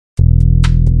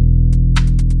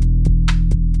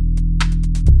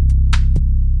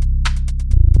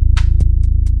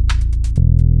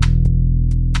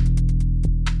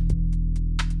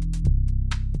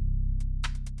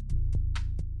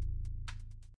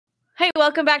Hey,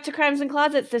 welcome back to Crimes and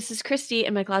Closets. This is Christy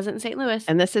in my closet in St. Louis.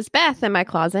 And this is Beth in my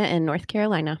closet in North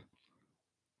Carolina.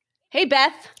 Hey,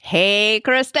 Beth. Hey,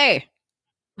 Christy.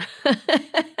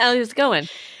 How's it going?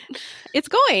 It's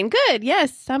going good.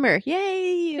 Yes, summer.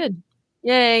 Yay. Good.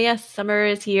 Yay, yes, summer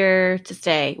is here to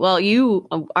stay. Well,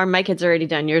 my kids are already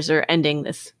done. Yours are ending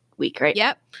this week, right?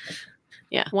 Yep.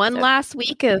 Yeah. One last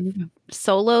week of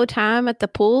solo time at the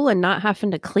pool and not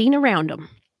having to clean around them.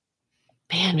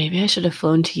 Man, maybe I should have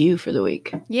flown to you for the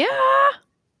week. Yeah.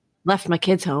 Left my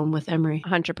kids home with Emery.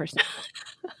 100%.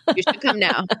 You should come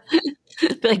now.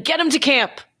 Be like, get them to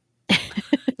camp.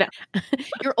 No.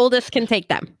 Your oldest can take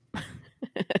them.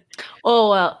 Oh,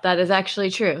 well, that is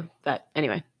actually true. But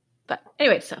anyway,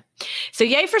 so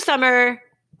yay for summer.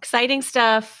 Exciting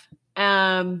stuff.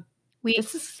 Go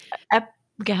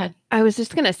ahead. I was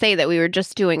just going to say that we were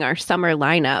just doing our summer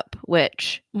lineup,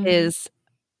 which is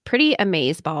pretty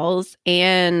amazeballs,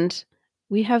 and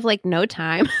we have like no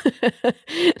time.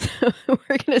 So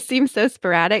we're going to seem so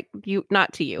sporadic.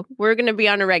 Not to you. We're going to be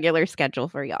on a regular schedule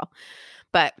for y'all.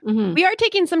 But we are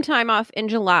taking some time off in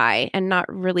July and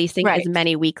not releasing as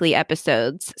many weekly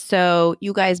episodes. So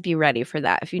you guys be ready for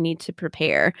that if you need to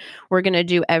prepare. We're going to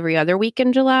do every other week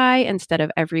in July instead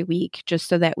of every week, just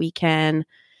so that we can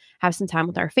have some time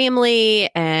with our family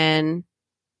and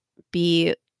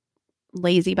be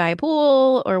lazy by a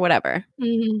pool or whatever.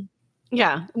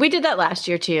 Yeah, we did that last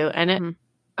year too. And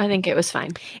I think it was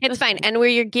fine. It's fine. And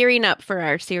we're gearing up for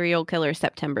our Serial Killer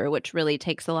September, which really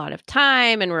takes a lot of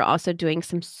time. And we're also doing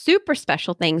some super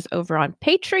special things over on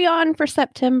Patreon for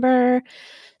September.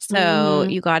 So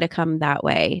you got to come that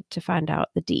way to find out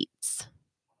the deets.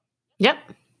 Yep.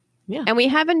 Yeah. And we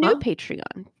have a new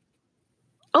Patreon.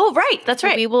 Oh, right. That's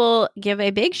right. We will give a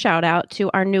big shout out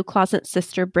to our new closet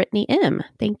sister, Brittany M.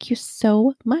 Thank you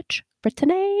so much,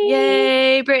 Brittany.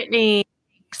 Yay, Brittany.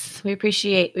 Thanks. We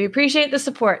appreciate the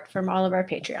support from all of our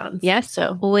Patreons. Yes,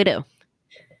 so we do.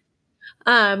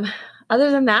 Other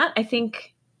than that, I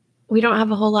think we don't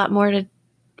have a whole lot more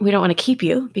we don't want to keep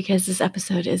you because this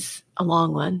episode is a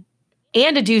long one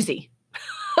and a doozy.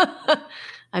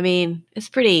 I mean, it's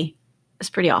pretty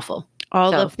awful.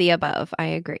 All of the above. I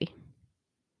agree.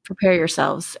 Prepare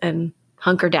yourselves and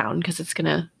hunker down because it's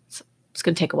gonna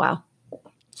take a while.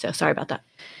 So sorry about that.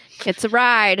 It's a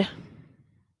ride. All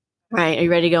right, are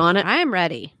you ready to go on it? I am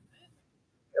ready.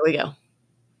 Here we go.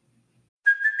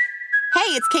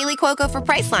 Hey, it's Kaylee Cuoco for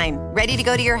Priceline. Ready to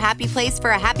go to your happy place for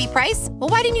a happy price? Well,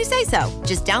 why didn't you say so?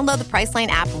 Just download the Priceline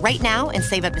app right now and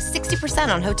save up to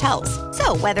 60% on hotels.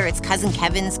 So whether it's Cousin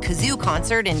Kevin's Kazoo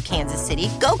Concert in Kansas City,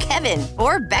 go Kevin,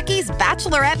 or Becky's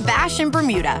Bachelorette Bash in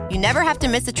Bermuda, you never have to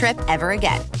miss a trip ever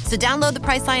again. So download the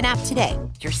Priceline app today.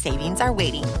 Your savings are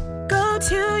waiting. Go to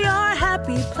your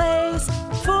happy place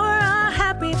for a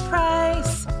happy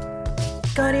price.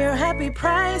 Go to your happy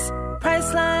price,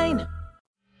 Priceline.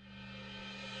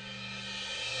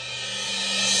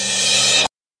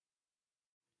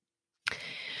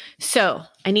 So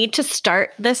I need to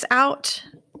start this out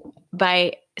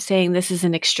by saying this is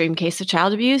an extreme case of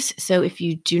child abuse. So if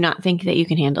you do not think that you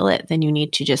can handle it, then you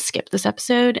need to just skip this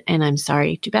episode. And I'm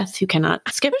sorry to Beth, who cannot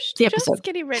skip the episode. Just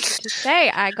getting ready to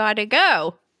say, I gotta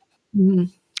go.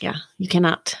 Yeah, you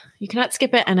cannot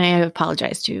skip it. And I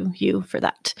apologize to you for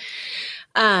that.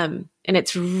 And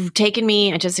it's taken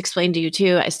me, I just explained to you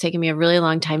too, it's taken me a really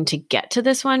long time to get to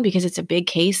this one because it's a big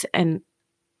case. And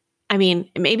I mean,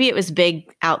 maybe it was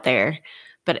big out there,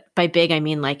 but by big, I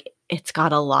mean like it's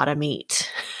got a lot of meat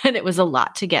and it was a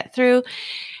lot to get through.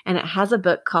 And it has a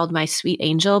book called My Sweet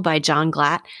Angel by John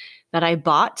Glatt that I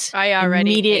bought. I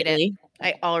already immediately. hate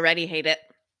it. I already hate it.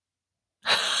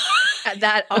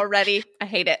 I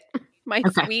hate it. My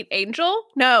Sweet Angel?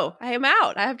 No, I am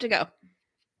out. I have to go.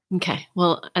 Okay.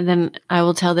 Well, and then I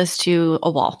will tell this to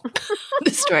a wall,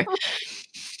 the story.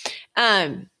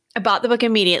 I bought the book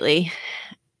immediately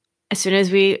as soon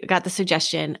as we got the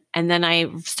suggestion. And then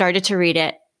I started to read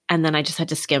it. And then I just had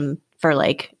to skim for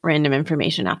like random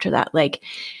information after that. Like,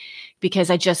 because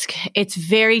it's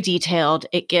very detailed.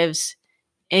 It gives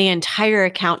an entire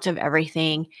account of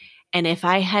everything. And if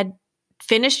I had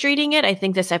finished reading it, I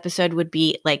think this episode would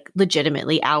be like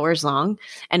legitimately hours long.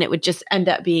 And it would just end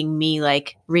up being me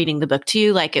like reading the book to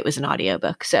you like it was an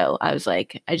audiobook. So I was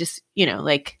like,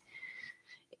 like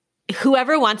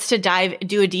whoever wants to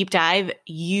do a deep dive,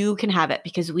 you can have it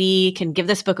because we can give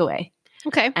this book away.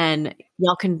 Okay. And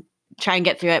y'all can try and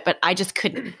get through it, but I just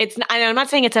couldn't. I'm not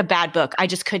saying it's a bad book. I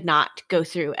just could not go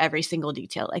through every single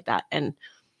detail like that and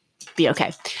be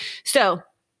okay. So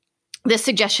this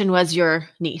suggestion was your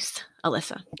niece,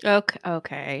 Alyssa.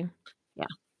 Okay. Yeah.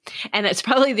 And it's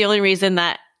probably the only reason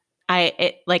that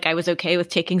I was okay with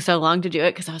taking so long to do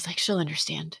it because I was like, she'll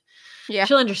understand. Yeah.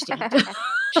 She'll understand.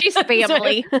 She's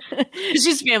family.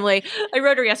 She's family. I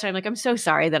wrote her yesterday. I'm like, I'm so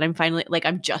sorry that I'm finally like,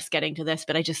 I'm just getting to this,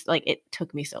 but I just like, it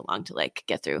took me so long to like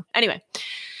get through. Anyway,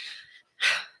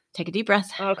 take a deep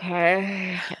breath.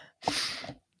 Okay.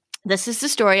 This is the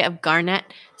story of Garnett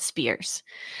Spears.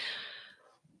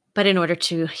 But in order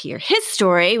to hear his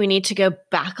story, we need to go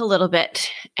back a little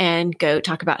bit and go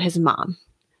talk about his mom,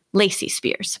 Lacey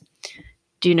Spears.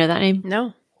 Do you know that name?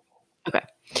 No. Okay.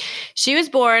 She was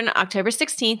born October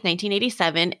 16th,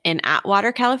 1987 in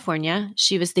Atwater, California.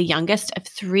 She was the youngest of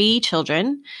 3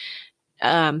 children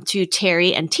to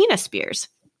Terry and Tina Spears.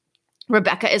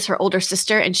 Rebecca is her older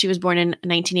sister, and she was born in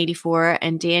 1984,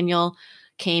 and Daniel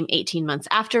came 18 months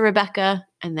after Rebecca,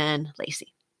 and then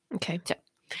Lacey. Okay. So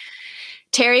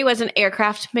Terry was an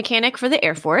aircraft mechanic for the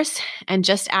Air Force, and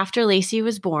just after Lacey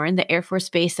was born, the Air Force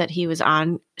base that he was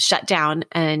on shut down,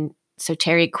 and so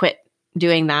Terry quit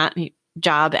doing that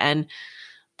job, and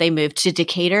they moved to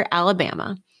Decatur,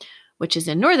 Alabama, which is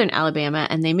in northern Alabama,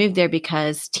 and they moved there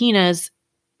because Tina's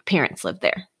parents lived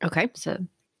there. Okay. So,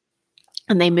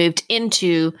 and they moved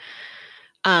into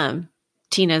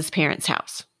Tina's parents'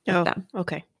 house with Oh, them.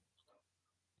 okay.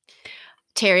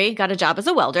 Terry got a job as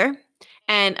a welder.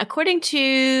 And according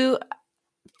to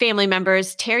family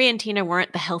members, Terry and Tina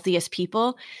weren't the healthiest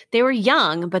people. They were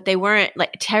young, but they weren't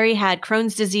like Terry had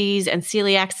Crohn's disease and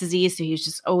celiac disease. So he was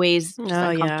just always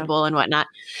uncomfortable and whatnot.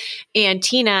 And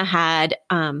Tina had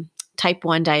type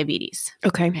 1 diabetes.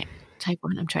 Okay. Right. Type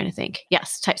 1, I'm trying to think.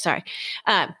 Yes, sorry.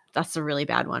 That's a really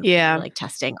bad one. Yeah. Like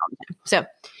testing all the time.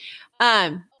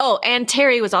 So, and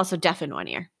Terry was also deaf in one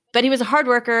ear, but he was a hard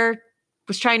worker,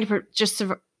 was trying to just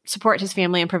support his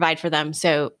family and provide for them.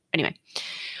 So anyway,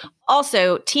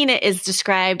 also Tina is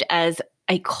described as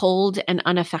a cold and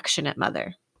unaffectionate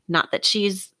mother. Not that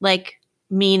she's like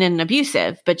mean and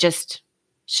abusive, but she's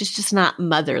just not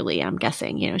motherly, I'm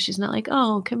guessing. You know, she's not like,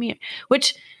 oh, come here,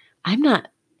 which I'm not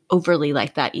overly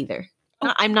like that either.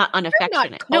 I'm not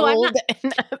unaffectionate. No,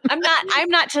 I'm not. I'm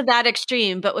not to that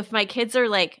extreme. But if my kids are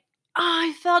like, "Oh,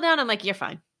 I fell down," I'm like, "You're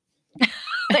fine.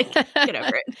 Like, get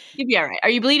over it. You'll be all right. Are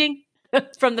you bleeding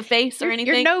from the face or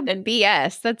anything?" You're no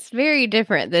BS. That's very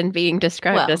different than being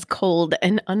described as cold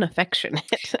and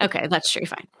unaffectionate. Okay, that's true.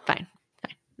 Fine.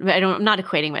 But I'm not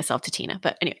equating myself to Tina.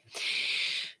 But anyway.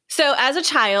 So as a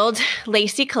child,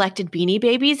 Lacey collected Beanie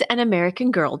Babies and American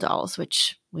Girl dolls,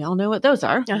 which we all know what those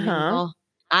are. Uh-huh.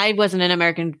 I wasn't an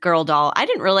American Girl doll. I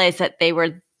didn't realize that they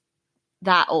were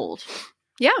that old.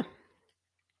 Yeah.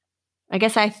 I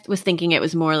guess I was thinking it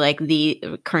was more like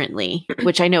the currently,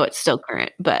 which I know it's still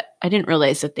current, but I didn't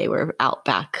realize that they were out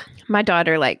back. My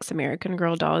daughter likes American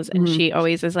Girl dolls, and she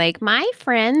always is like, my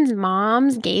friends'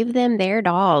 moms gave them their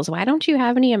dolls. Why don't you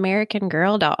have any American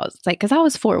Girl dolls? It's like, because I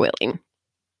was 4-wheeling.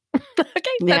 Okay,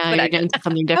 that's what I did.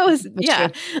 Something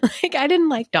different. Like I didn't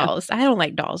like dolls. I don't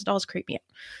like dolls. Dolls creep me out.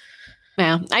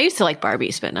 Yeah, I used to like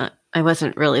Barbies, but I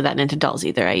wasn't really that into dolls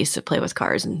either. I used to play with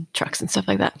cars and trucks and stuff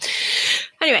like that.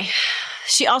 Anyway,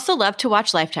 she also loved to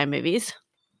watch Lifetime movies.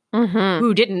 Mm-hmm.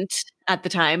 Who didn't at the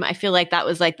time? I feel like that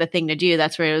was like the thing to do.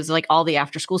 That's where it was like all the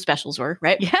after school specials were,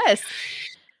 right? Yes.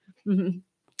 Mm-hmm.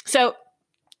 So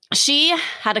she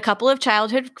had a couple of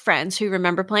childhood friends who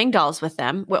remember playing dolls with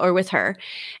them or with her,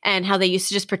 and how they used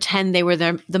to just pretend they were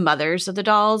the mothers of the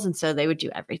dolls. And so they would do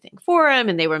everything for them.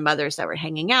 And they were mothers that were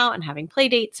hanging out and having play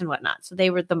dates and whatnot. So they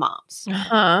were the moms.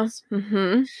 Uh-huh.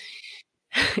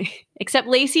 Mm-hmm. Except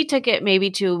Lacey took it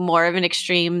maybe to more of an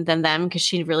extreme than them because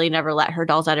she really never let her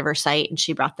dolls out of her sight and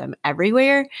she brought them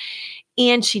everywhere.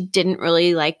 And she didn't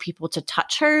really like people to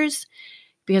touch hers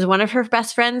because one of her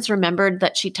best friends remembered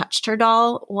that she touched her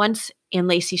doll once and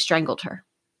Lacey strangled her.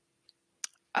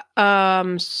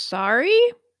 Sorry?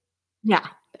 Yeah.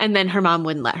 And then her mom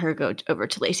wouldn't let her go over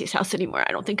to Lacey's house anymore.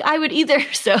 I don't think I would either.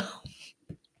 So.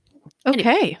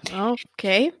 Okay. Anyway.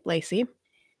 Okay, Lacey.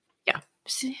 Yeah.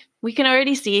 See, we can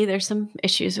already see there's some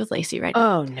issues with Lacey right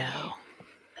now. Oh, no.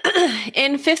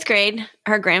 In 5th grade,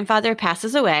 her grandfather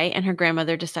passes away and her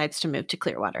grandmother decides to move to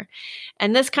Clearwater.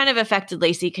 And this kind of affected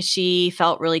Lacey because she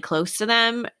felt really close to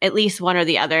them, at least one or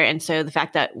the other. And so the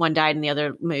fact that one died and the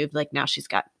other moved, like now she's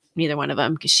got neither one of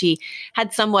them because she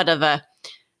had somewhat of a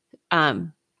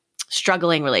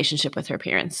struggling relationship with her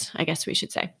parents, I guess we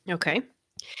should say. Okay.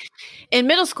 In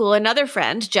middle school, another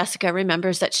friend, Jessica,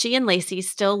 remembers that she and Lacey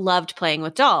still loved playing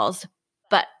with dolls.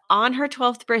 But on her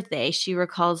 12th birthday, she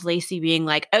recalls Lacey being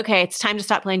like, okay, it's time to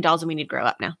stop playing dolls and we need to grow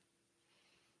up now.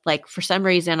 Like for some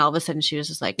reason, all of a sudden she was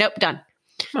just like, nope, done.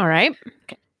 All right.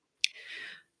 Okay.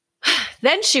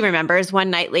 Then she remembers one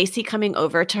night Lacey coming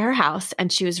over to her house,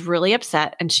 and she was really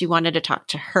upset, and she wanted to talk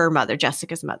to her mother,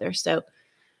 Jessica's mother. So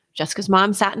Jessica's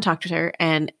mom sat and talked with her,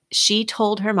 and she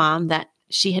told her mom that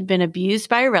she had been abused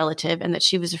by a relative and that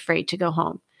she was afraid to go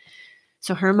home.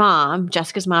 So her mom,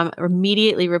 Jessica's mom,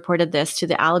 immediately reported this to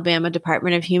the Alabama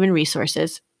Department of Human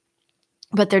Resources,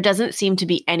 but there doesn't seem to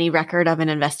be any record of an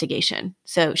investigation.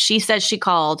 So she says she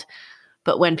called,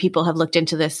 but when people have looked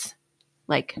into this,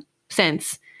 like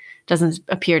since, doesn't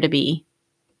appear to be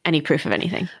any proof of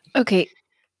anything. Okay.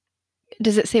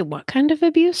 Does it say what kind of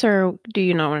abuse, or do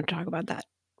you not want to talk about that?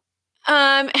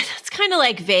 It's kind of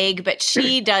like vague, but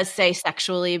she does say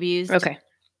sexually abused. Okay.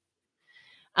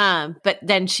 But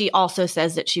then she also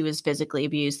says that she was physically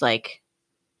abused.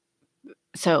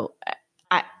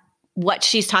 What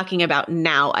she's talking about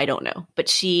now, I don't know. But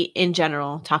she, in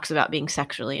general, talks about being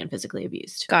sexually and physically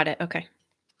abused. Got it. Okay.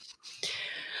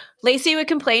 Lacey would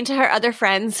complain to other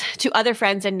friends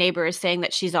and neighbors, saying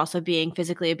that she's also being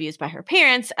physically abused by her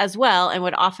parents as well, and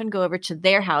would often go over to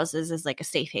their houses as like a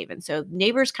safe haven. So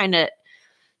neighbors kind of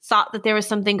thought that there was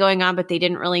something going on, but they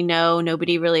didn't really know.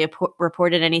 Nobody really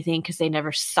reported anything because they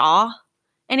never saw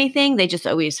anything. They just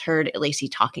always heard Lacey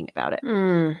talking about it.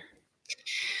 Mm.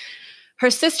 Her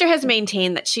sister has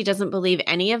maintained that she doesn't believe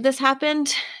any of this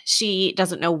happened. She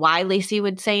doesn't know why Lacey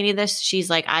would say any of this. She's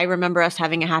like, I remember us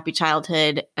having a happy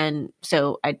childhood, and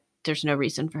so there's no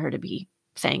reason for her to be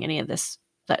saying any of this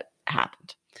that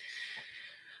happened.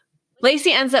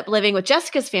 Lacey ends up living with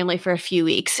Jessica's family for a few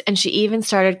weeks, and she even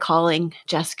started calling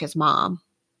Jessica's mom,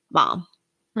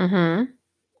 Mm-hmm.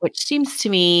 which seems to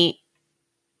me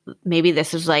maybe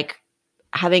this is like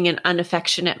having an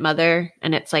unaffectionate mother,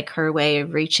 and it's like her way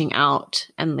of reaching out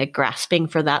and like grasping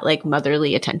for that like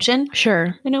motherly attention.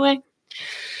 Sure. In a way.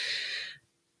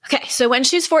 Okay, so when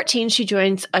she's 14, she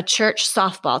joins a church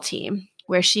softball team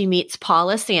where she meets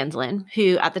Paula Sandlin,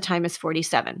 who at the time is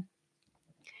 47.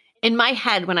 In my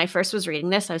head, when I first was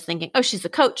reading this, I was thinking, oh, she's a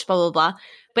coach, blah, blah, blah.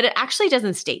 But it actually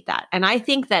doesn't state that. And I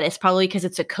think that it's probably because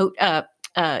it's a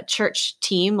church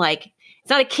team. Like, it's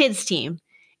not a kids team.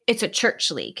 It's a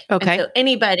church league. Okay. And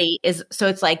so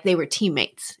it's like they were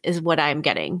teammates is what I'm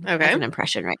getting as an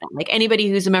impression right now. Like anybody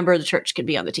who's a member of the church could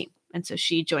be on the team. And so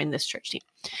she joined this church team.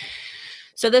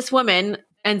 So this woman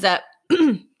ends up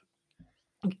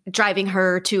driving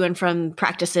her to and from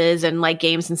practices and like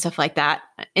games and stuff like that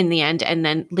in the end. And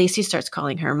then Lacey starts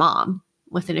calling her mom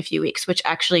within a few weeks, which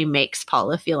actually makes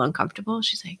Paula feel uncomfortable.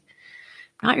 She's like,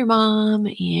 I'm not your mom,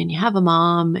 and you have a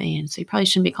mom, and so you probably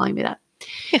shouldn't be calling me that.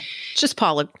 Just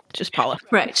Paula.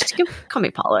 Right. Just call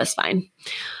me Paula. It's fine.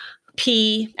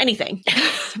 P, anything.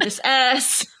 Just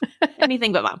S,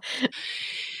 anything but mom.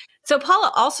 So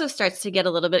Paula also starts to get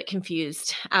a little bit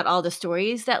confused at all the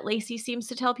stories that Lacey seems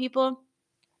to tell people.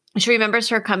 She remembers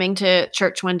her coming to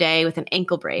church one day with an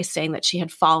ankle brace, saying that she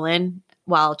had fallen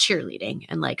while cheerleading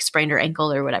and like sprained her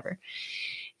ankle or whatever.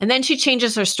 And then she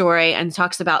changes her story and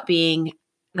talks about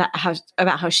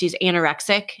how she's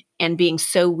anorexic and being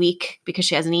so weak because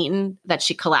she hasn't eaten that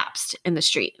she collapsed in the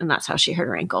street, and that's how she hurt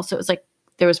her ankle. So it was like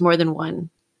there was more than one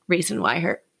reason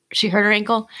why she hurt her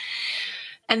ankle.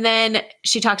 And then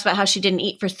she talks about how she didn't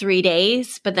eat for 3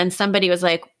 days, but then somebody was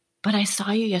like, but I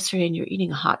saw you yesterday and you're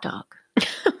eating a hot dog.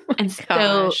 And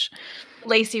so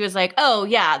Lacey was like, oh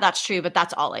yeah, that's true, but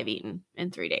that's all I've eaten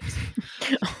in 3 days.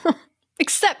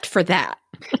 Except for that.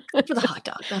 For the hot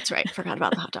dog. That's right. Forgot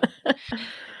about the hot dog.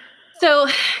 So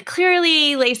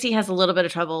clearly Lacey has a little bit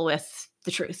of trouble with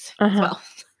the truth as well.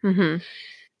 Mm-hmm.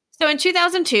 So in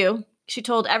 2002, she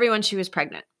told everyone she was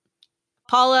pregnant.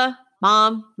 Paula,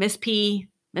 mom, Miss P,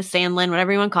 Miss Sandlin,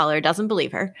 whatever you want to call her, doesn't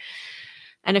believe her.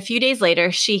 And a few days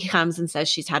later, she comes and says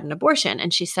she's had an abortion.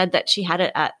 And she said that she had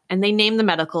it and they named the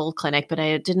medical clinic, but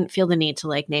I didn't feel the need to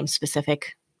like name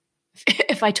specific.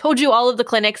 If I told you all of the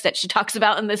clinics that she talks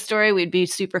about in this story, we'd be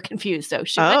super confused. So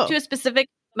she went to a specific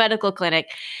medical clinic,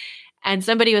 and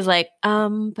somebody was like,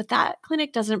 but that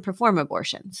clinic doesn't perform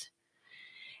abortions.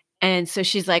 And so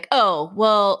she's like,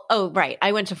 right.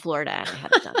 I went to Florida and I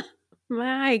had it done.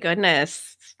 My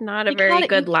goodness. Not a very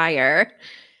good liar.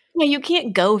 Yeah, you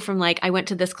can't go from like, I went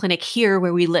to this clinic here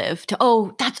where we live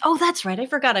to, that's right. I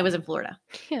forgot I was in Florida.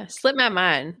 Yeah, slipped my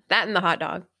mind. That and the hot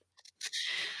dog.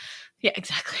 Yeah,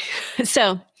 exactly.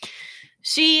 So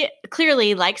she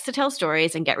clearly likes to tell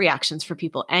stories and get reactions for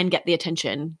people and get the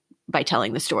attention by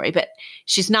telling the story, but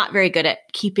she's not very good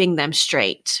at keeping them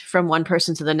straight from one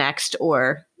person to the next,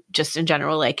 or just in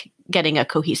general, like getting a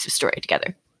cohesive story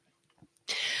together.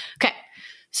 Okay.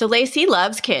 So Lacey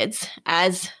loves kids,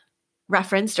 as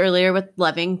referenced earlier with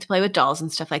loving to play with dolls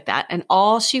and stuff like that. And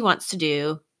all she wants to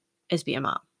do is be a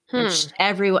mom. And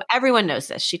everyone knows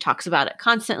this. She talks about it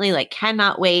constantly, like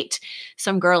cannot wait.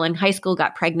 Some girl in high school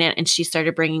got pregnant and she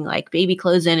started bringing like baby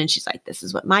clothes in and she's like, this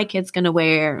is what my kid's going to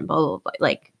wear and blah, blah, blah.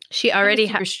 Like she already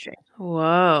super strict.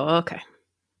 Whoa. Okay.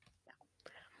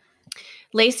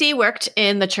 Lacey worked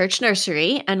in the church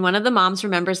nursery, and one of the moms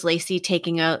remembers Lacey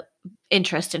taking a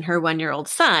interest in her 1-year-old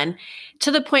son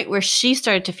to the point where she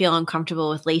started to feel uncomfortable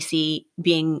with Lacey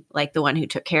being like the one who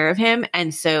took care of him.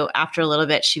 And so after a little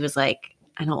bit, she was like,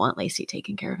 I don't want Lacey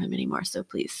taking care of him anymore. So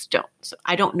please don't. So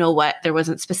I don't know what, there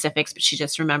wasn't specifics, but she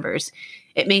just remembers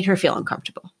it made her feel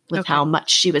uncomfortable with how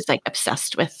much she was like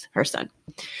obsessed with her son.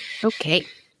 Okay.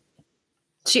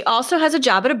 She also has a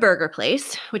job at a burger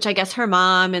place, which I guess her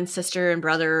mom and sister and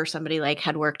brother or somebody like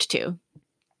had worked too.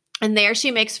 And there she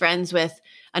makes friends with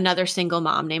another single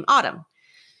mom named Autumn.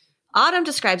 Autumn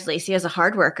describes Lacey as a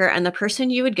hard worker and the person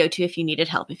you would go to if you needed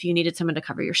help. If you needed someone to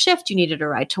cover your shift, you needed a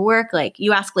ride to work, like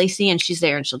you ask Lacey and she's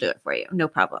there and she'll do it for you. No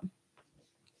problem.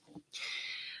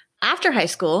 After high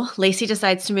school, Lacey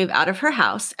decides to move out of her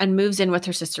house and moves in with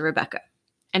her sister Rebecca.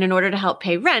 And in order to help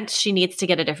pay rent, she needs to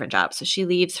get a different job. So she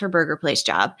leaves her burger place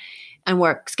job and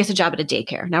gets a job at a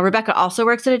daycare. Now, Rebecca also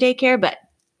works at a daycare, but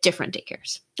different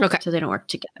daycares. Okay. So they don't work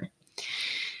together.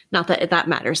 Not that that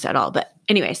matters at all, but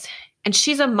anyways. And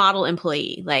she's a model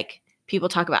employee. Like people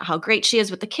talk about how great she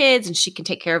is with the kids and she can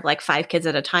take care of like 5 kids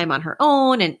at a time on her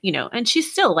own. And, you know, and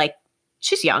she's still like,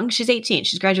 she's young. She's 18.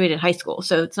 She's graduated high school.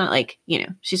 So it's not like, you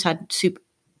know, she's had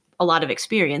a lot of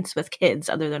experience with kids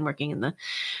other than working in the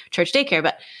church daycare,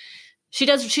 but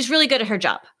she's really good at her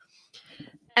job.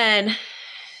 And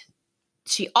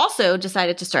she also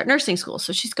decided to start nursing school.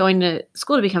 So she's going to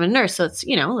school to become a nurse. So it's,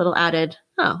 you know, a little added,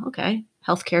 oh, okay,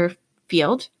 healthcare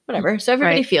field, whatever. So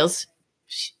everybody feels,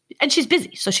 and she's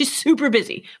busy. So she's super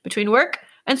busy between work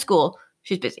and school.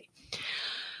 She's busy.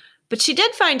 But she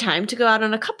did find time to go out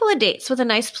on a couple of dates with a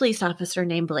nice police officer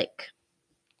named Blake.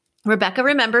 Rebecca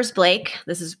remembers Blake,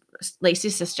 this is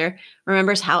Lacey's sister,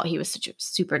 remembers how he was such a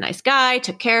super nice guy,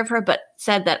 took care of her, but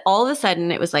said that all of a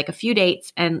sudden it was like a few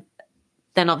dates and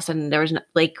then all of a sudden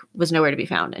Blake was nowhere to be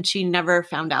found. And she never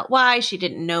found out why. She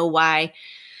didn't know why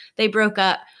they broke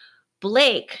up.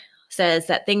 Blake says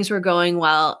that things were going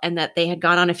well and that they had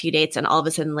gone on a few dates and all of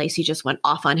a sudden Lacey just went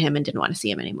off on him and didn't want to see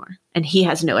him anymore. And he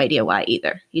has no idea why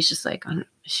either. He's just like,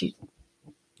 she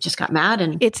just got mad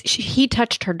and he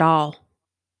touched her doll.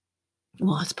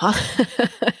 Well, it's possible.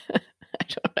 I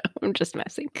don't know. I'm just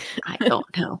messing. I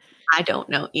don't know. I don't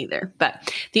know either.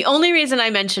 But the only reason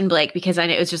I mentioned Blake, because I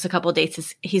know it was just a couple of dates,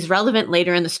 is he's relevant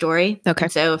later in the story. Okay.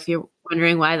 So if you're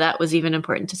wondering why that was even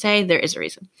important to say, there is a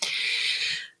reason.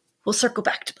 We'll circle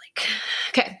back to Blake.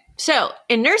 Okay. So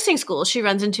in nursing school, she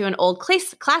runs into an old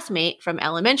classmate from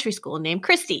elementary school named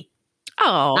Christy.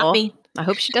 Oh, not me. I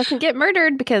hope she doesn't get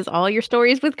murdered because all your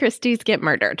stories with Christy's get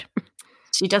murdered.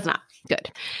 She does not.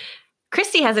 Good.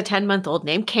 Christy has a 10-month-old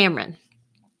named Cameron.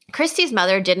 Christy's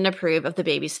mother didn't approve of the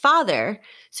baby's father,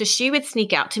 so she would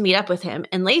sneak out to meet up with him,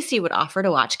 and Lacey would offer to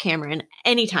watch Cameron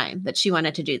anytime that she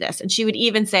wanted to do this. And she would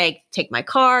even say, take my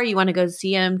car. You want to go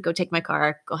see him? Go take my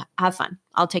car. Go have fun.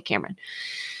 I'll take Cameron.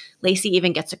 Lacey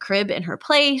even gets a crib in her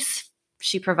place.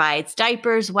 She provides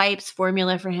diapers, wipes,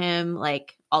 formula for him,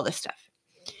 like all this stuff.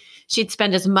 She'd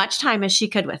spend as much time as she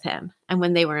could with him. And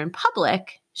when they were in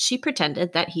public, she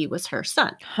pretended that he was her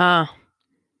son. Huh.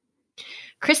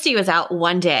 Christy was out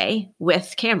one day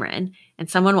with Cameron and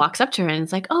someone walks up to her and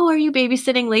is like, oh, are you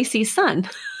babysitting Lacey's son?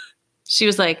 She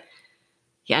was like,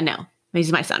 yeah, no,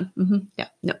 he's my son. Mm-hmm. Yeah,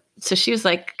 no. So she was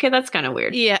like, okay, that's kind of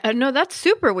weird. Yeah, no, that's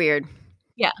super weird.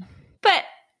 Yeah. But,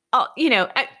 you know,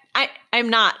 I'm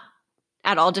not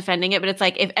at all defending it, but it's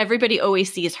like if everybody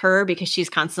always sees her because she's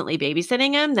constantly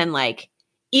babysitting him, then like,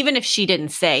 even if she didn't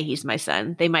say he's my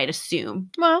son, they might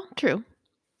assume. Well, true.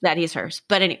 That he's hers.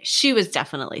 But anyway, she was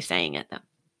definitely saying it though.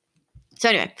 So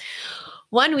anyway,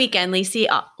 one weekend, Lacey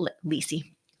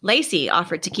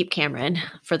offered to keep Cameron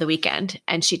for the weekend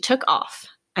and she took off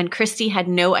and Christy had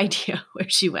no idea where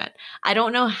she went. I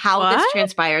don't know how this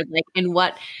transpired, like in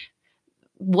what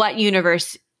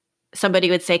universe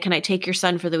somebody would say, can I take your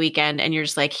son for the weekend? And you're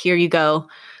just like, here you go.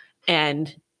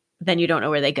 And then you don't know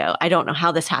where they go. I don't know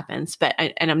how this happens,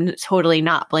 and I'm totally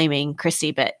not blaming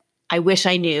Christy, but I wish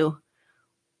I knew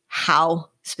how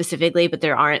specifically, but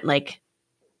there aren't like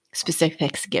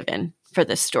specifics given for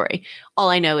this story. All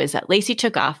I know is that Lacey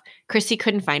took off. Christy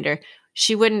couldn't find her.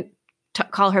 She wouldn't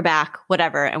call her back,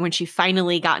 whatever. And when she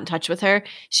finally got in touch with her,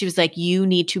 she was like, you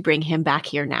need to bring him back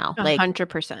here now.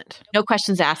 100%. No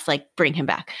questions asked, like bring him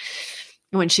back.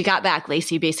 And when she got back,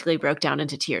 Lacey basically broke down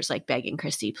into tears, like begging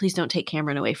Christy, please don't take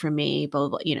Cameron away from me, blah, blah,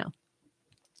 blah, you know.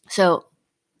 So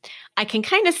I can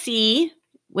kind of see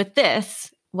with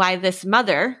this, why this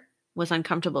mother was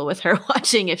uncomfortable with her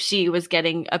watching if she was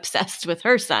getting obsessed with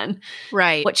her son,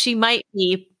 Right. what she might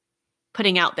be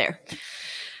putting out there.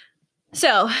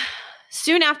 So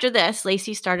soon after this,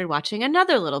 Lacey started watching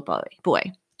another little boy.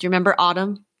 Do you remember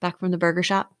Autumn back from the burger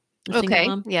shop? The single Okay.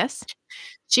 mom? Yes.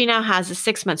 She now has a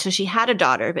 6 month. So she had a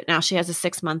daughter, but now she has a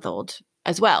 6-month-old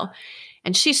as well.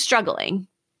 And she's struggling.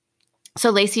 So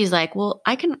Lacey's like, well,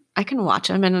 I can watch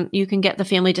him and you can get the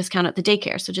family discount at the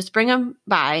daycare. So just bring him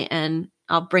by and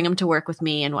I'll bring him to work with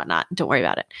me and whatnot. Don't worry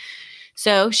about it.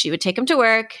 So she would take him to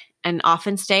work and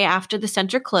often stay after the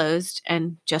center closed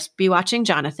and just be watching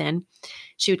Jonathan.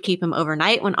 She would keep him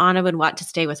overnight when Anna would want to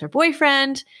stay with her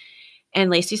boyfriend. And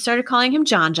Lacey started calling him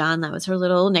John John. That was her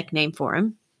little nickname for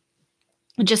him.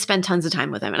 And just spend tons of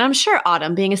time with him. And I'm sure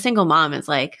Autumn, being a single mom, is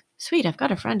like, sweet, I've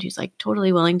got a friend who's like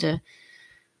totally willing to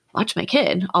watch my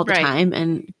kid all the time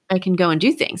and I can go and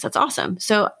do things. That's awesome.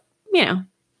 So, you know,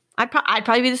 I'd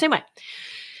probably be the same way.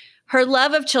 Her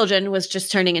love of children was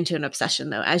just turning into an obsession,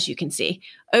 though, as you can see.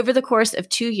 Over the course of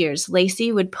 2 years,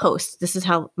 Lacey would post, this is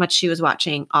how much she was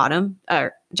watching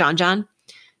John John,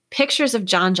 pictures of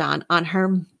John John on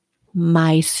her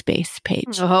MySpace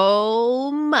page.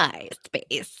 Oh,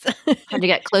 MySpace. Had to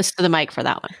get close to the mic for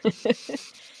that one.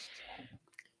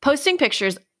 Posting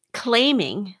pictures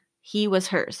claiming he was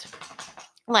hers.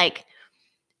 Like,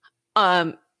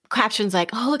 captions like,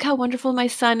 oh, look how wonderful my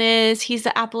son is. He's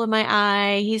the apple of my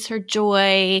eye. He's her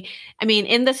joy. I mean,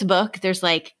 in this book, there's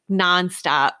like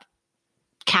nonstop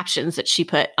captions that she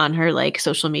put on her like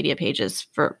social media pages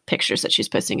for pictures that she's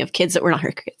posting of kids that were not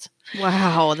her kids.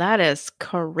 Wow, that is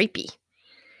creepy.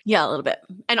 Yeah, a little bit.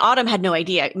 And Autumn had no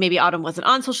idea. Maybe Autumn wasn't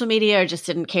on social media or just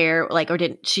didn't care,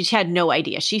 she had no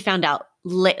idea. She found out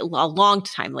a long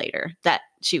time later that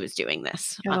she was doing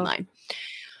this online.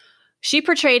 She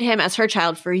portrayed him as her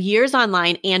child for years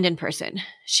online and in person.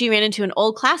 She ran into an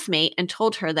old classmate and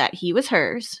told her that he was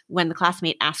hers. When the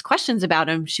classmate asked questions about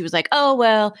him, she was like, oh,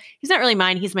 well, he's not really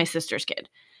mine. He's my sister's kid.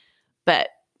 But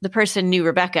the person knew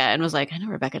Rebecca and was like, I know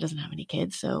Rebecca doesn't have any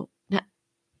kids.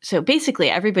 So basically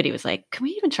everybody was like, can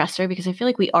we even trust her? Because I feel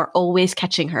like we are always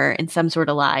catching her in some sort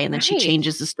of lie. And then she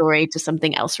changes the story to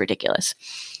something else ridiculous.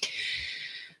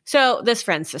 So this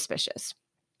friend's suspicious.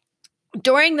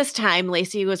 During this time,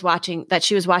 Lacey was watching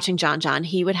John John.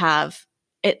 He would have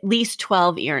at least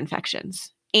 12 ear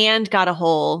infections and got a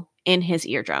hole in his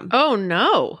eardrum. Oh,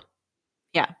 no.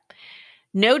 Yeah.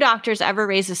 No doctors ever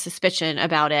raised a suspicion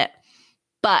about it.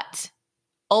 But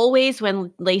always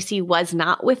when Lacey was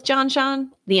not with John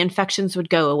John, the infections would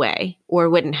go away or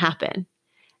wouldn't happen.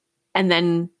 And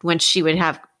then when she would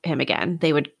have him again,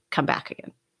 they would come back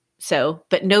again. So,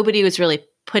 but nobody was really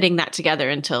putting that together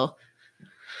until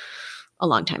a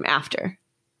long time after.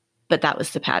 But that was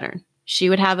the pattern. She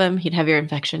would have him, he'd have ear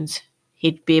infections,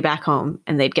 he'd be back home,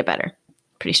 and they'd get better.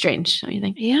 Pretty strange, don't you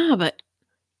think? Yeah, but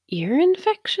ear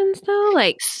infections though?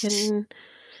 Like, go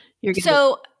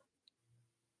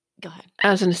ahead.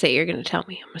 I was going to say, you're going to tell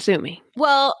me, I'm assuming.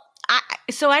 Well, I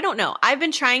don't know. I've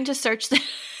been trying to search I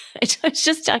was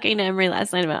just talking to Emery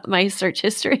last night about my search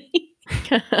history.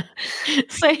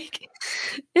 It's like,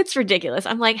 it's ridiculous.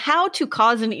 I'm like, how to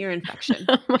cause an ear infection?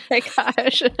 Oh my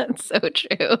gosh, that's so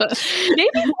true. Maybe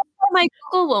that's why my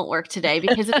Google won't work today,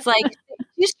 because it's like,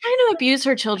 she's trying to abuse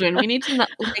her children. We need to not,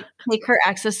 take her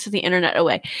access to the internet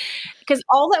away. Because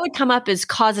all that would come up is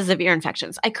causes of ear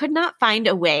infections. I could not find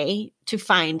a way to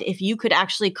find if you could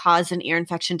actually cause an ear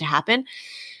infection to happen.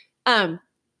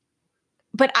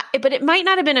 But it might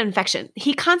not have been an infection.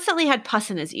 He constantly had pus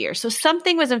in his ear. So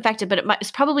something was infected, but it's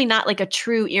probably not like a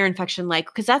true ear infection,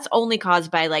 because that's only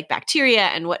caused by like bacteria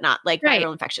and whatnot, like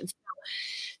viral infections.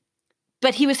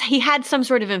 But he had some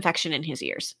sort of infection in his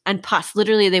ears and pus.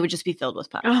 Literally, they would just be filled with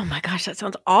pus. Oh my gosh, that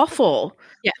sounds awful.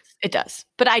 Yes, it does.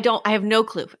 But I have no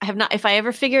clue. I have not, if I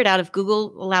ever figure it out, if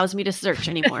Google allows me to search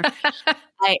anymore,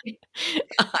 I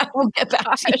will get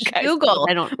back to you guys. Google.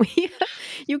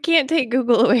 You can't take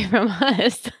Google away from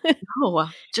us. No,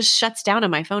 just shuts down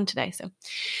on my phone today. So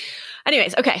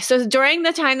anyways, okay. So during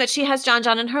the time that she has John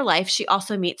John in her life, she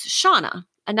also meets Shauna,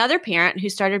 another parent who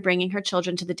started bringing her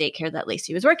children to the daycare that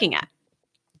Lacey was working at.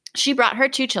 She brought her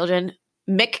 2 children,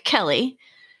 Mick Kelly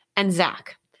and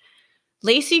Zach.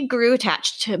 Lacey grew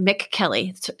attached to Mick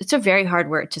Kelly. It's a very hard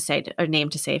word to say, or name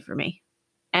to say for me.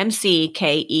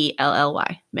 Mckelley,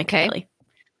 Mick Kelly.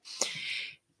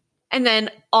 And then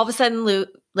all of a sudden,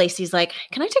 Lacey's like,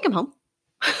 "Can I take him home?"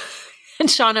 And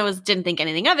Shauna didn't think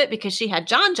anything of it because she had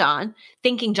John John,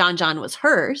 thinking John John was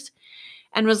hers,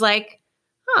 and was like,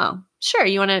 "Oh, sure.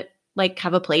 You want to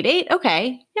have a play date?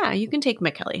 Okay, yeah, you can take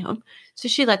Mick Kelly home." So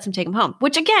she lets him take him home.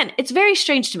 Which again, it's very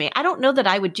strange to me. I don't know that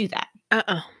I would do that.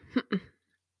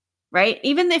 right?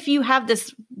 Even if you have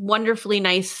this wonderfully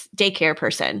nice daycare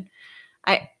person,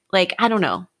 I don't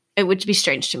know. It would be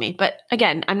strange to me. But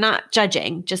again, I'm not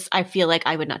judging. Just I feel like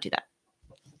I would not do that.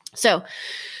 So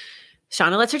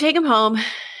Shauna lets her take him home.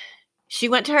 She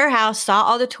went to her house, saw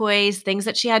all the toys, things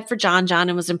that she had for John,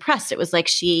 and was impressed. It was like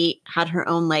she had her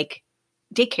own like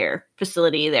daycare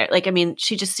facility there. Like, I mean,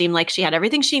 she just seemed like she had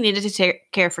everything she needed to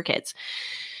take care for kids.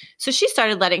 So she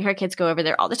started letting her kids go over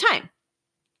there all the time.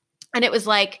 And it was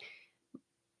like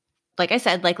I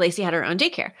said, like Lacey had her own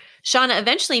daycare. Shauna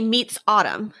eventually meets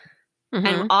Autumn,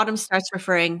 and Autumn starts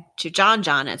referring to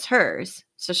John as hers.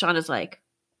 So Shauna's like,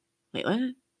 wait, what?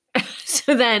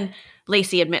 So then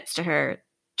Lacey admits to her,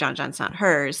 John's not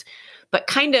hers, but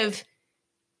kind of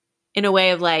in a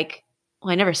way of like,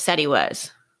 well, I never said he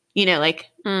was. You know, like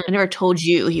I never told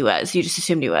you he was. You just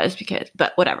assumed he was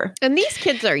but whatever. And these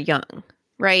kids are young,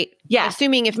 right? Yeah.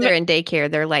 Assuming if they're in daycare,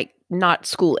 they're like not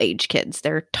school age kids.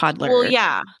 They're toddler. Well,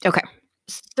 yeah. Okay.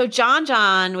 So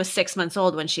John was 6 months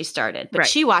old when she started, but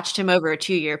she watched him over a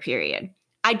 2-year period.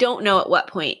 I don't know at what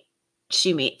point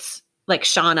she meets, like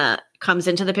Shauna comes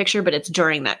into the picture, but it's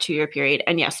during that 2-year period.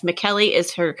 And yes, McKelly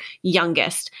is her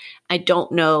youngest. I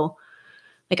don't know.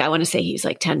 Like, I want to say he's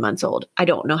like 10 months old. I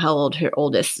don't know how old her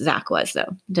oldest Zach was,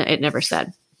 though. It never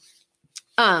said.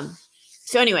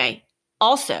 So anyway,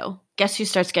 also, guess who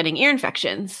starts getting ear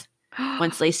infections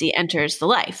once Lacey enters the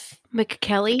life?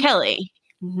 McKelly? Kelly.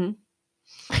 Mm-hmm.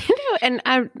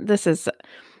 And this is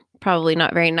probably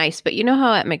not very nice, but you know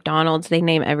how at McDonald's they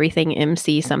name everything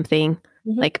MC something?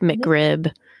 Like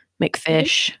McRib,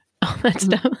 McFish, all that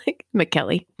stuff. Like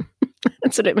McKelly.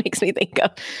 That's what it makes me think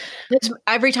of.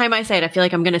 Every time I say it, I feel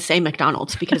like I'm going to say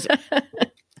McDonald's because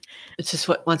it's just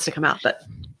what wants to come out. But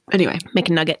anyway.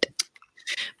 McNugget.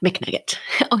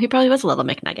 Oh, he probably was a little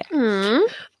McNugget. Mm.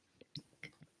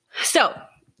 So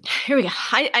here we go.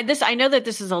 I know that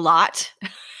this is a lot,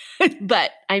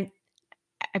 but I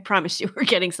promise you we're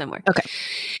getting somewhere. Okay.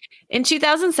 In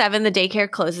 2007, the daycare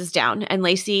closes down, and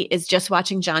Lacey is just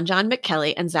watching John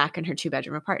McKelly and Zach in her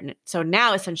 2-bedroom apartment. So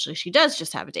now, essentially, she does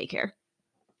just have a daycare.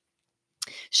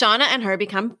 Shauna and her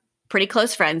become pretty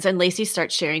close friends, and Lacey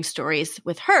starts sharing stories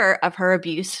with her of her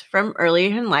abuse from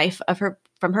earlier in life,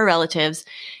 from her relatives,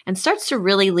 and starts to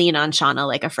really lean on Shauna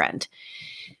like a friend,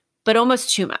 but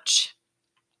almost too much.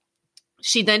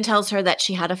 She then tells her that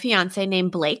she had a fiance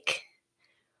named Blake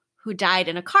who died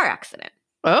in a car accident.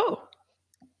 Oh.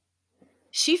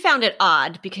 She found it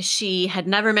odd because she had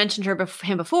never mentioned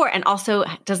him before and also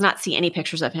does not see any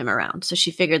pictures of him around. So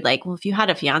she figured like, well, if you had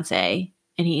a fiance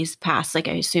and he's passed, like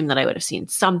I assume that I would have seen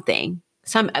some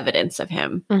evidence of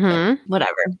him.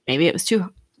 Whatever. Maybe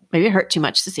it hurt too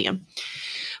much to see him.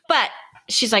 But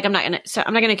she's like, I'm not going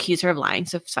to accuse her of lying.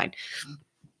 So it's fine.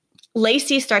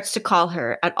 Lacey starts to call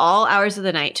her at all hours of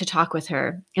the night to talk with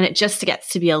her. And it just gets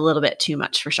to be a little bit too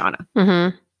much for Shauna.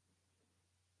 Mm-hmm.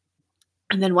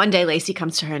 And then one day Lacey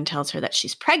comes to her and tells her that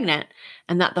she's pregnant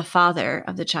and that the father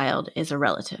of the child is a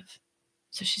relative.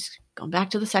 So she's going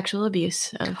back to the sexual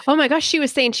abuse. Oh my gosh, she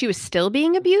was saying she was still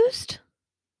being abused?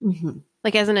 Mm-hmm.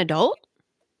 Like as an adult?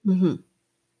 Mm-hmm.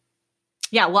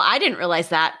 Yeah, well, I didn't realize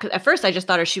that. 'Cause at first I just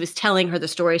thought she was telling her the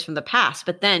stories from the past,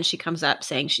 but then she comes up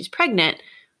saying she's pregnant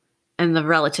and the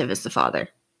relative is the father.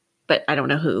 But I don't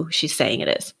know who she's saying it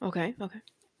is. Okay.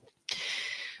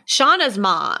 Shauna's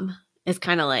mom is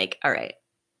kind of like, all right,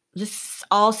 this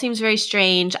all seems very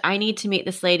strange. I need to meet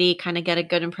this lady, kind of get a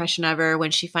good impression of her. When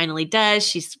she finally does,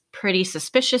 she's pretty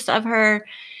suspicious of her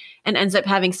and ends up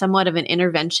having somewhat of an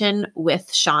intervention with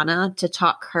Shauna to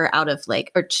talk her out of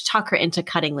or to talk her into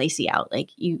cutting Lacey out. Like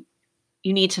you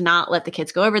need to not let the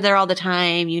kids go over there all the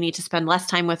time. You need to spend less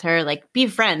time with her, like be a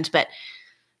friend, but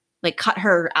like cut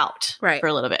her out for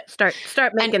a little bit.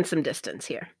 Start making some distance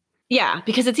here. Yeah,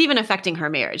 because it's even affecting her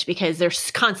marriage because they're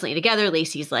constantly together.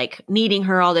 Lacey's like needing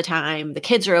her all the time. The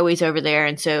kids are always over there.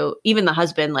 And so even the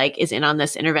husband like is in on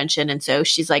this intervention. And so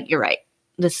she's like, you're right.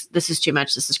 This is too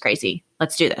much. This is crazy.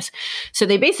 Let's do this. So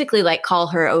they basically like call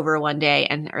her over one day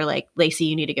and are like, Lacey,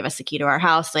 you need to give us the key to our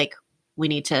house. Like we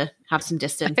need to have some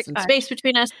distance and space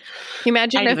between us.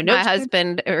 Imagine if my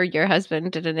husband or your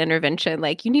husband did an intervention,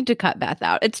 like you need to cut Beth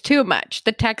out. It's too much.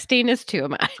 The texting is too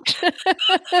much.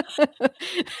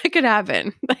 That could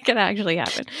happen. That could actually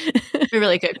happen. It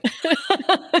really could.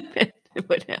 It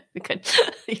would have. It could.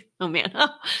 Oh man.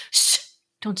 Oh, shh.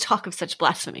 Don't talk of such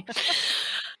blasphemy.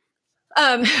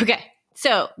 Okay.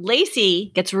 So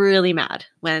Lacey gets really mad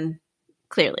when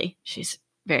clearly she's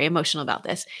very emotional about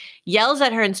this, yells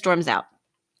at her and storms out.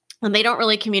 And they don't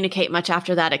really communicate much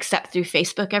after that, except through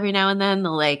Facebook every now and then.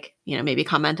 They'll maybe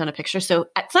comment on a picture. So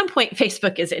at some point,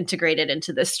 Facebook is integrated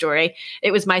into this story.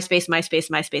 It was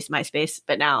MySpace,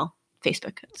 but now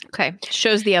Facebook. Okay.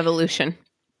 Shows the evolution.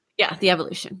 Yeah, the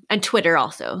evolution. And Twitter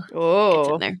also gets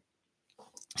Oh. in there.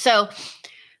 So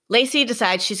Lacey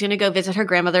decides she's going to go visit her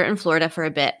grandmother in Florida for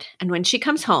a bit. And when she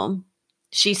comes home,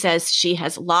 she says she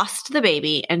has lost the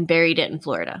baby and buried it in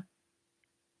Florida.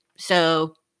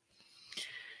 So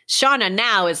Shauna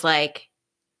now is like,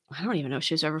 I don't even know if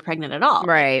she was ever pregnant at all.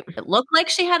 Right. It looked like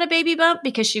she had a baby bump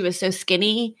because she was so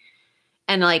skinny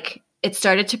and like it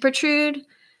started to protrude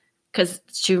because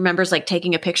she remembers like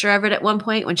taking a picture of it at one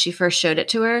point when she first showed it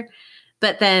to her.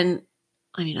 But then,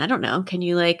 I mean, I don't know. Can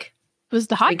you like It was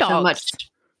the hot drink so dogs. much?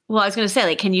 Well, I was going to say,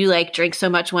 like, can you like drink so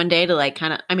much one day to like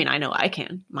kind of, I mean, I know I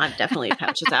can. Mine definitely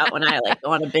pouches out when I like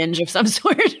go on a binge of some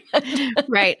sort.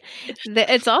 Right.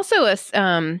 It's also it's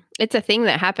a thing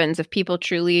that happens if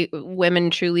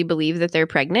women truly believe that they're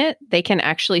pregnant, they can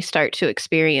actually start to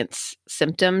experience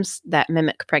symptoms that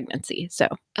mimic pregnancy. So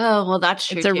Oh, well, that's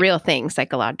true. it's a too. real thing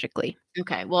psychologically.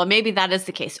 Okay. Well, maybe that is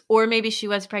the case. Or maybe she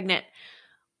was pregnant.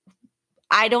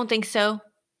 I don't think so.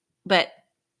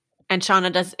 And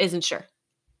Shauna isn't sure.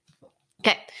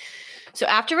 Okay. So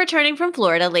after returning from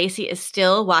Florida, Lacey is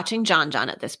still watching John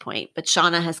at this point, but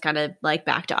Shauna has kind of like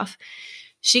backed off.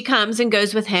 She comes and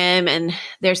goes with him, and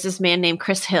there's this man named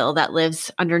Chris Hill that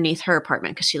lives underneath her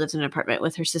apartment because she lives in an apartment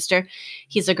with her sister.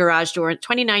 He's a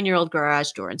 29-year-old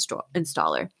garage door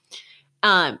installer.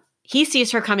 He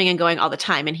sees her coming and going all the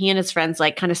time, and he and his friends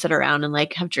like kind of sit around and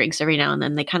like have drinks every now and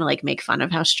then. They kind of like make fun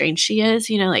of how strange she is,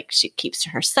 you know, like she keeps to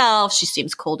herself. She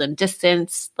seems cold and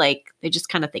distant. Like they just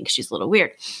kind of think she's a little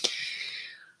weird.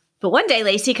 But one day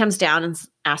Lacey comes down and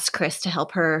asks Chris to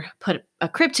help her put a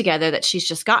crib together that she's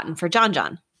just gotten for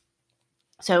John.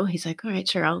 So he's like, all right,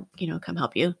 sure, I'll, come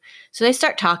help you. So they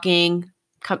start talking,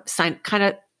 kind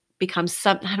of becomes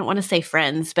some, I don't want to say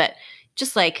friends, but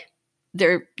just like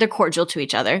they're cordial to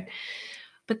each other.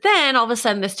 But then all of a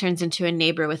sudden this turns into a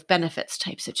neighbor with benefits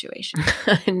type situation.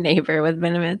 Neighbor with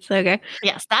benefits. Okay.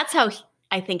 Yes, that's how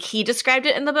I think he described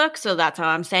it in the book. So that's how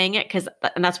I'm saying it.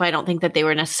 And that's why I don't think that they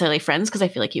were necessarily friends, because I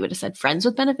feel like he would have said friends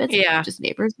with benefits. Yeah. Just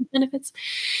neighbors with benefits.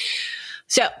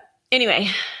 So anyway,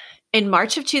 in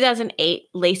March of 2008,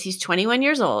 Lacey's 21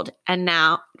 years old and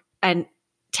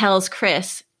tells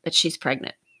Chris that she's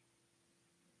pregnant.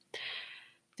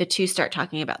 The two start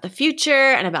talking about the future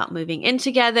and about moving in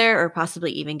together or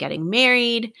possibly even getting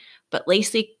married. But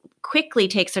Lacey quickly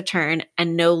takes a turn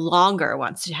and no longer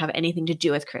wants to have anything to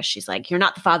do with Chris. She's like, you're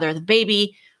not the father of the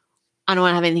baby. I don't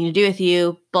want to have anything to do with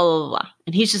you, blah, blah, blah, blah.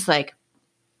 And he's just like,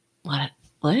 what?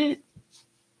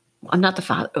 I'm not the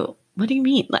father. Oh, what do you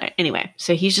mean? Like, anyway,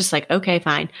 so he's just like, okay,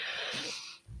 fine.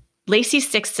 Lacey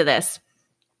sticks to this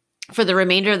for the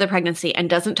remainder of the pregnancy and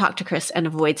doesn't talk to Chris and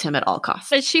avoids him at all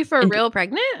costs. Is she for real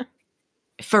pregnant?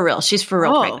 For real. She's for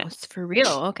real pregnant. It's for real.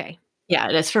 Okay. Yeah,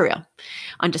 it is for real.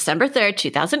 On December 3rd,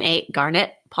 2008,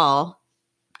 Garnet Paul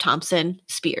Thompson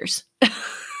Spears.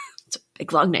 It's a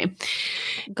big, long name.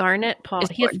 Garnet Paul.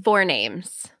 He has 4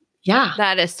 names. Yeah.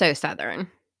 That is so Southern.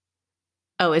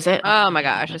 Oh, is it? Oh my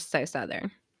gosh, it's so Southern. I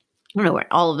don't know where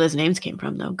all of those names came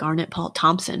from, though. Garnet Paul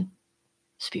Thompson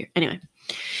Spears. Anyway.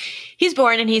 He's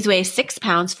born and he weighs 6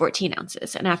 pounds, 14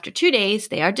 ounces. And after 2 days,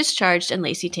 they are discharged and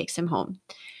Lacey takes him home.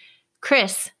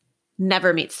 Chris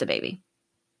never meets the baby.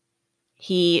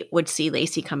 He would see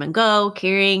Lacey come and go,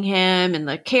 carrying him in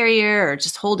the carrier or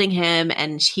just holding him.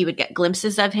 And he would get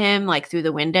glimpses of him like through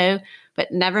the window,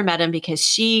 but never met him because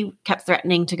she kept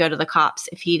threatening to go to the cops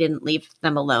if he didn't leave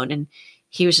them alone. And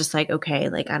he was just like, okay,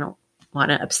 like, I don't want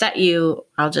to upset you.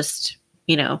 I'll just,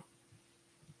 leave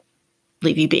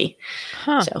you be.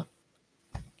 Huh. So,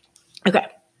 okay.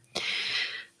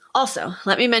 Also,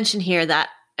 let me mention here that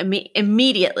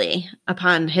immediately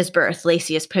upon his birth,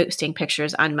 Lacey is posting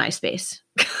pictures on MySpace.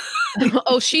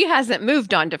 Oh, she hasn't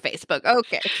moved on to Facebook.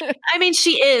 Okay. I mean,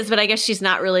 she is, but I guess she's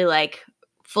not really like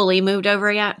fully moved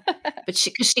over yet. But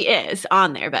she is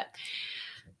on there. But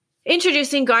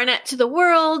introducing Garnet to the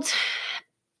world.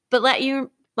 But let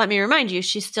me remind you,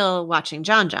 she's still watching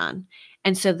John.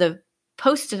 And so the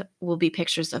post will be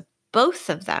pictures of both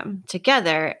of them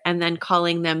together and then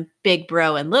calling them Big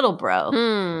Bro and Little Bro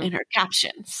in her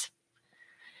captions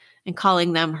and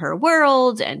calling them her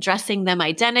world and dressing them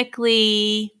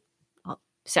identically.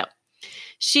 So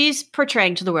she's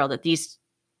portraying to the world that these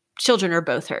children are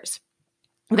both hers.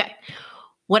 Okay.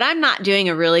 What I'm not doing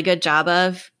a really good job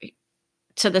of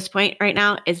to this point right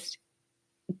now is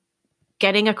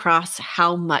getting across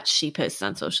how much she posts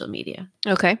on social media.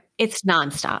 Okay. It's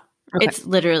nonstop. Okay. It's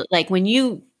literally like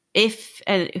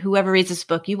whoever reads this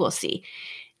book, you will see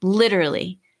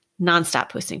literally nonstop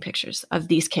posting pictures of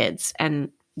these kids and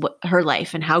her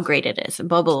life and how great it is and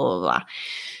blah, blah, blah, blah.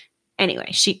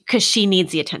 Anyway, because she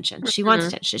needs the attention. She wants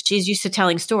attention. She's used to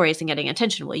telling stories and getting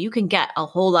attention. Well, you can get a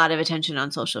whole lot of attention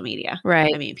on social media.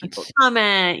 Right. I mean, people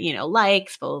comment,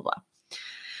 likes, blah, blah, blah.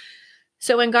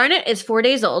 So when Garnet is 4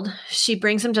 days old, she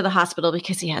brings him to the hospital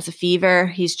because he has a fever,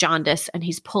 he's jaundiced, and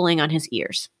he's pulling on his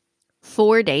ears.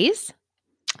 4 days?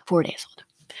 4 days old.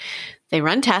 They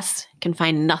run tests, can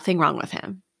find nothing wrong with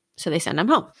him. So they send him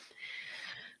home.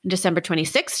 On December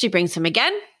 26th, she brings him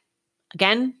again.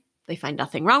 Again, they find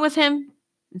nothing wrong with him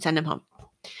and send him home.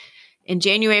 In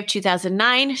January of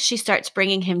 2009, she starts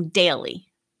bringing him daily,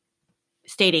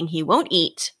 stating he won't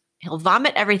eat, he'll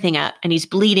vomit everything up, and he's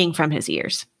bleeding from his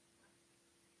ears.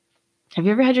 Have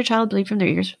you ever had your child bleed from their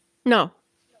ears? No.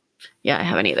 Yeah, I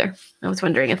haven't either. I was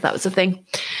wondering if that was a thing.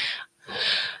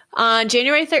 On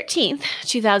January 13th,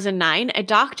 2009, a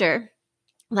doctor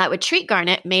that would treat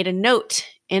Garnet made a note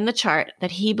in the chart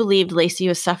that he believed Lacey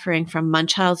was suffering from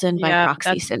Munchausen by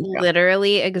proxy syndrome.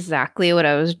 Literally exactly what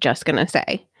I was just going to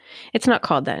say. It's not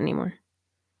called that anymore.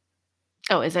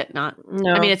 Oh, is it not?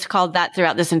 No. I mean, it's called that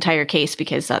throughout this entire case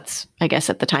because that's, I guess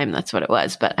at the time, that's what it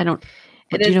was. But I don't.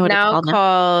 It is now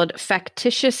called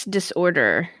factitious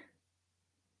disorder.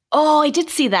 Oh, I did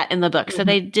see that in the book. So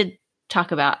they did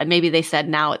talk about, and maybe they said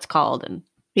now it's called. And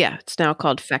yeah, it's now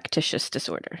called factitious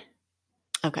disorder.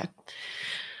 Okay.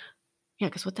 Yeah,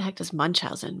 because what the heck does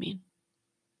Munchausen mean?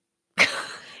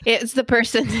 It's the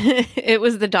person. It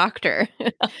was the doctor.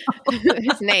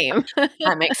 His name.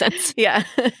 That makes sense. Yeah.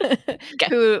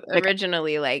 Who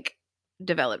originally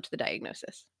developed the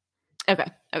diagnosis. Okay.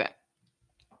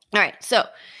 All right. So,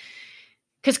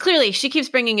 because clearly she keeps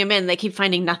bringing him in, they keep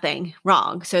finding nothing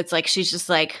wrong. So it's like, she's just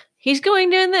like, he's doing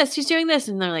this, he's doing this.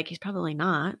 And they're like, he's probably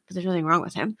not, but there's nothing wrong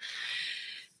with him.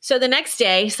 So the next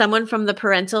day, someone from the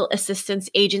Parental Assistance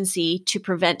Agency to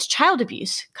Prevent Child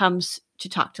Abuse comes to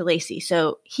talk to Lacey.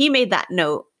 So he made that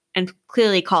note and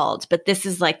clearly called, but this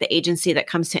is like the agency that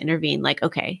comes to intervene. Like,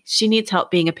 okay, she needs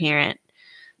help being a parent.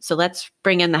 So let's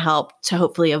bring in the help to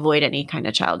hopefully avoid any kind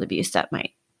of child abuse that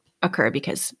might occur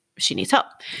because she needs help.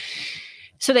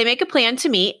 So they make a plan to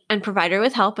meet and provide her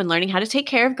with help in learning how to take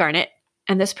care of Garnet.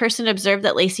 And this person observed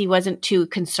that Lacey wasn't too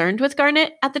concerned with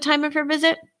Garnet at the time of her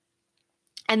visit.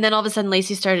 And then all of a sudden,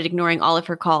 Lacey started ignoring all of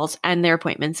her calls and their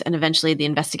appointments. And eventually the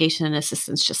investigation and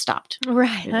assistance just stopped.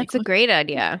 Right. That's a great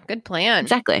idea. Good plan.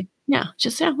 Exactly. Yeah.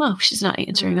 Well, she's not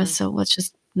answering us. So let's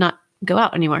just not go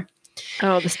out anymore.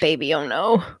 Oh, this baby. Oh,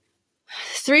 no.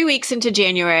 3 weeks into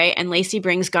January, and Lacey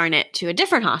brings Garnet to a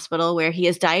different hospital where he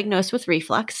is diagnosed with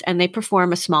reflux, and they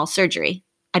perform a small surgery.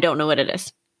 I don't know what it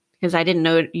is because I didn't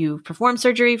know you perform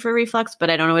surgery for reflux, but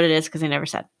I don't know what it is because they never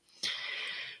said.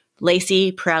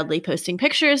 Lacey proudly posting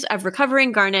pictures of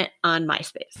recovering Garnet on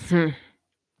MySpace.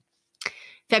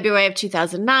 February of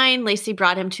 2009, Lacey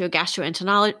brought him to a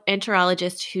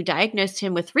gastroenterologist who diagnosed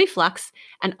him with reflux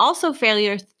and also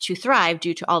failure to thrive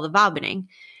due to all the vomiting.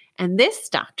 And this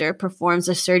doctor performs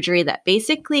a surgery that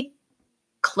basically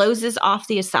closes off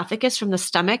the esophagus from the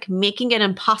stomach, making it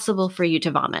impossible for you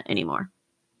to vomit anymore.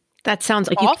 That sounds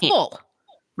awful.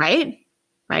 Right?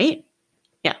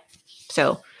 Yeah.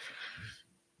 So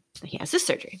he has this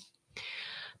surgery.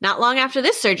 Not long after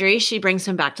this surgery, she brings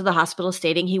him back to the hospital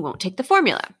stating he won't take the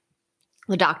formula.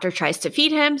 The doctor tries to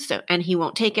feed him, and he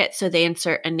won't take it, so they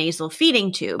insert a nasal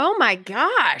feeding tube. Oh my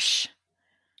gosh.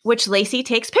 Which Lacey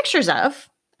takes pictures of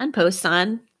and posts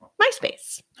on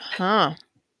MySpace. Huh.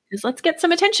 Because let's get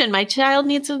some attention. My child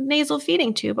needs a nasal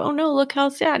feeding tube. Oh no, look how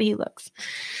sad he looks.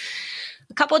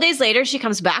 A couple of days later, she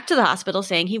comes back to the hospital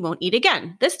saying he won't eat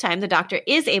again. This time, the doctor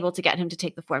is able to get him to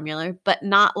take the formula, but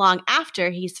not long after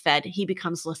he's fed, he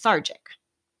becomes lethargic.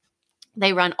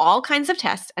 They run all kinds of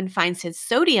tests and finds his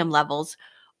sodium levels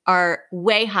are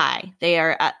way high. They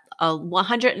are at a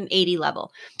 180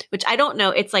 level, which I don't know.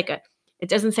 It's like it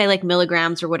doesn't say like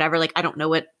milligrams or whatever. Like, I don't know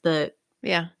what the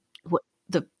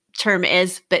term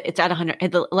is, but it's at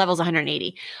 100. The level's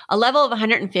 180. A level of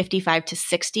 155 to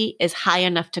 60 is high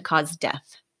enough to cause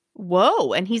death.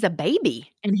 Whoa. And he's a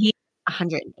baby. And he's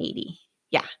 180.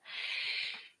 Yeah.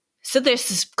 So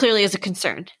this clearly is a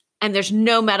concern. And there's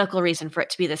no medical reason for it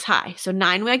to be this high. So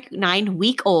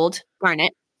 9-week-old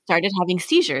Garnet started having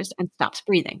seizures and stops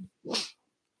breathing.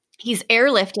 He's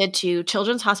airlifted to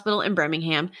Children's Hospital in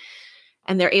Birmingham,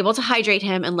 and they're able to hydrate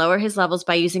him and lower his levels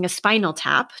by using a spinal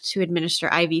tap to administer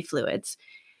IV fluids.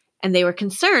 And they were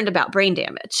concerned about brain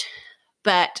damage.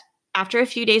 But after a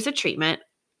few days of treatment,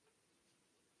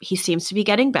 he seems to be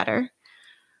getting better.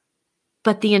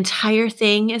 But the entire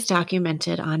thing is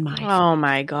documented on MySpace. Oh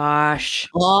my gosh.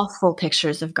 Awful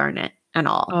pictures of Garnet and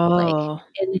all. Oh.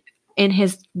 Like in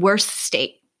his worst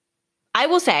state. I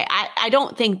will say, I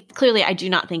don't think, clearly, I do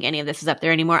not think any of this is up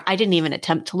there anymore. I didn't even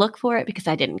attempt to look for it because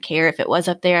I didn't care if it was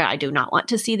up there. I do not want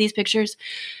to see these pictures.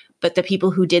 But the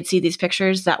people who did see these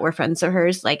pictures that were friends of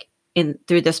hers, like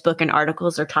through this book and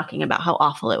articles, are talking about how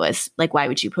awful it was. Like, why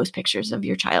would you post pictures of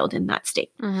your child in that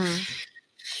state? Mm-hmm.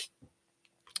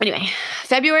 Anyway,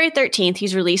 February 13th,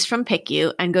 he's released from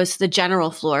PICU and goes to the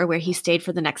general floor where he stayed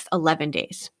for the next 11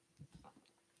 days.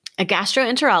 A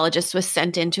gastroenterologist was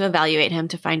sent in to evaluate him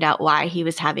to find out why he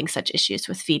was having such issues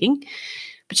with feeding,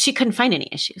 but she couldn't find any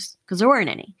issues because there weren't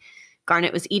any.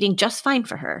 Garnet was eating just fine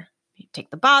for her. He'd take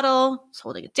the bottle, was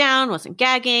holding it down, wasn't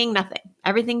gagging, nothing.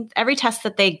 Every test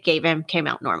that they gave him came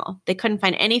out normal. They couldn't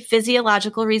find any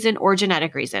physiological reason or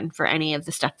genetic reason for any of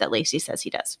the stuff that Lacey says he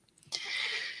does.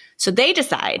 So they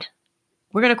decide,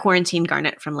 we're going to quarantine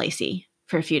Garnet from Lacey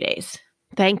for a few days.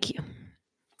 Thank you.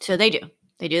 So they do.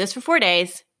 They do this for 4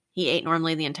 days. He ate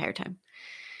normally the entire time.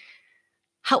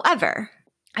 However,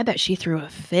 I bet she threw a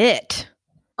fit.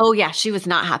 Oh, yeah. She was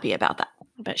not happy about that.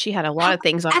 I bet she had a lot of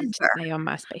things on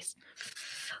MySpace.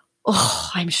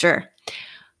 Oh, I'm sure.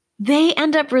 They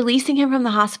end up releasing him from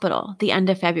the hospital the end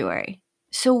of February.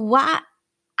 So why?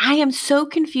 I am so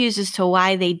confused as to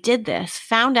why they did this.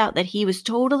 Found out that he was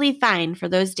totally fine for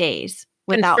those days.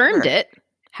 Confirmed it.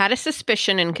 Had a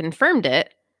suspicion and confirmed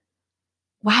it.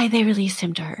 Why they released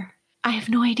him to her? I have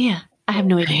no idea.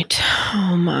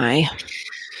 Oh, my.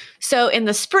 So in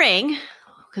the spring,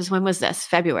 because when was this?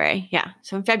 February. Yeah.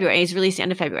 So in February, he's released the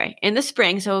end of February. In the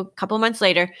spring, so a couple months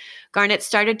later, Garnet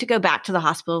started to go back to the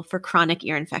hospital for chronic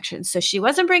ear infections. So she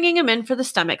wasn't bringing him in for the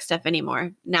stomach stuff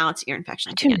anymore. Now it's ear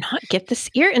infections. I do not get this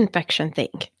ear infection thing.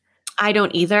 I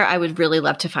don't either. I would really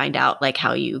love to find out like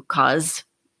how you cause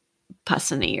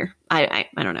pus in the ear. I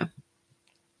don't know.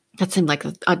 That seemed like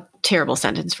a terrible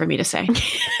sentence for me to say.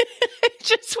 I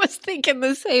just was thinking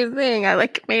the same thing. I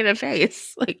made a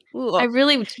face. But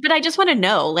I just want to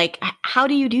know, like, how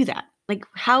do you do that? Like,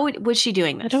 how was she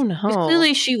doing this? I don't know.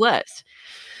 Clearly she was.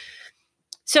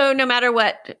 So no matter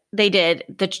what they did,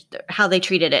 how they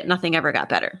treated it, nothing ever got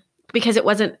better because it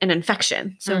wasn't an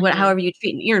infection. So however you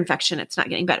treat an ear infection, it's not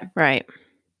getting better. Right.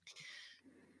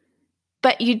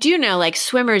 But you do know, like,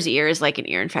 swimmer's ear is like an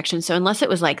ear infection. So unless it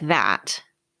was like that,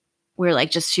 where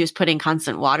like just she was putting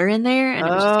constant water in there and it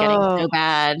was just getting so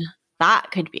bad,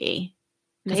 that could be.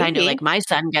 Because I know like my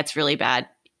son gets really bad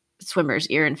swimmer's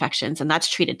ear infections and that's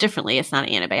treated differently. It's not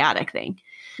an antibiotic thing.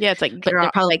 Yeah, it's like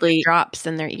probably drops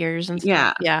in their ears and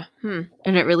stuff. Yeah. And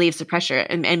it relieves the pressure.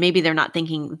 And maybe they're not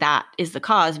thinking that is the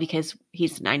cause because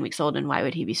he's 9 weeks old and why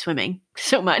would he be swimming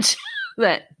so much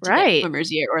that get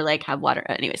swimmer's ear or like have water?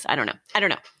 Anyways, I don't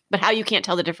know. But how you can't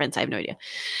tell the difference, I have no idea.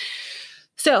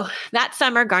 So that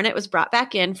summer, Garnet was brought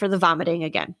back in for the vomiting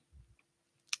again.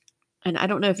 And I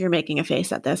don't know if you're making a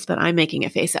face at this, but I'm making a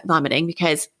face at vomiting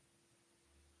because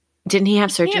didn't he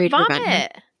have surgery to prevent him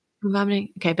from vomiting?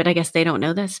 Okay, but I guess they don't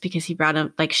know this because he brought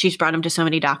him, like she's brought him to so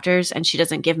many doctors and she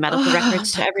doesn't give medical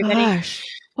records to everybody. Gosh.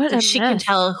 What so she can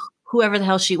tell whoever the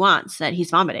hell she wants that he's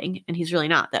vomiting and he's really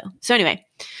not though. So anyway,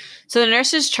 so the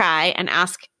nurses try and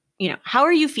ask, how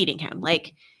are you feeding him?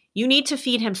 Like, you need to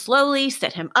feed him slowly,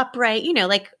 sit him upright,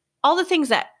 like all the things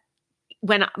that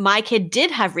when my kid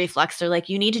did have reflux, they're like,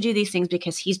 you need to do these things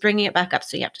because he's bringing it back up.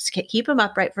 So you have to keep him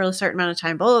upright for a certain amount of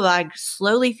time, blah, blah, blah,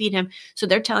 slowly feed him. So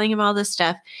they're telling him all this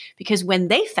stuff because when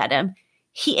they fed him,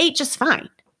 he ate just fine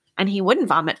and he wouldn't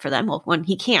vomit for them. Well, when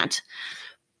he can't,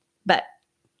 but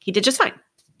he did just fine.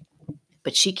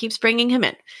 But she keeps bringing him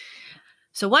in.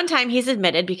 So one time he's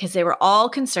admitted because they were all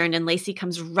concerned and Lacey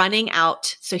comes running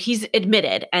out. So he's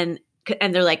admitted and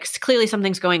they're like, clearly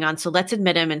something's going on. So let's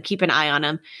admit him and keep an eye on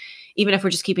him, even if we're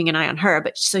just keeping an eye on her.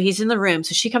 But so he's in the room.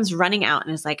 So she comes running out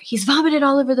and is like, he's vomited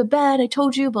all over the bed. I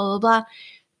told you, blah, blah, blah.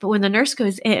 But when the nurse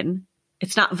goes in,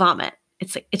 it's not vomit.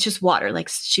 It's like, it's just water. Like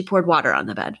she poured water on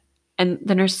the bed. And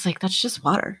the nurse is like, that's just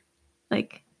water.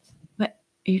 Like,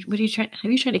 what are you trying?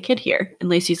 Have you tried a kid here? And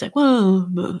Lacey's like, whoa.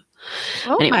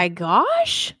 Oh anyway. My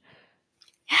gosh.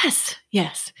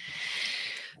 Yes.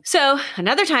 So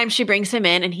another time she brings him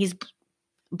in and he's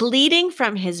bleeding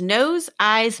from his nose,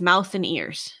 eyes, mouth, and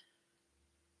ears.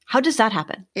 How does that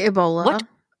happen? Ebola. What?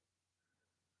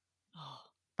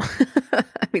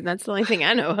 I mean, that's the only thing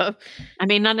I know of. I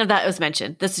mean, none of that was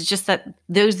mentioned. This is just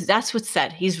that's what's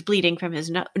said. He's bleeding from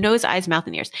his nose, eyes, mouth,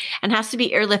 and ears and has to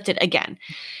be airlifted again.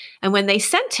 And when they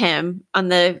sent him on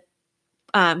the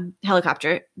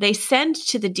helicopter, they send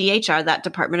to the DHR, that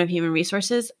Department of Human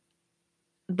Resources,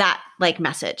 that like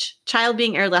message, child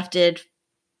being airlifted,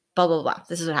 blah, blah, blah.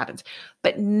 This is what happens.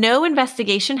 But no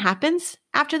investigation happens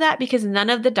after that because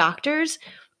none of the doctors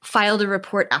filed a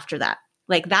report after that.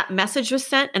 like that message was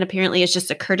sent and apparently it's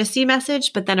just a courtesy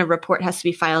message, but then a report has to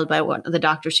be filed by one of the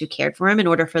doctors who cared for him in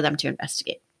order for them to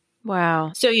investigate.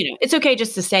 Wow. So, it's okay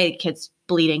just to say kid's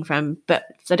bleeding but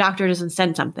the doctor doesn't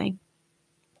send something.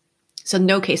 So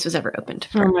no case was ever opened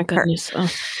for Oh my goodness. her.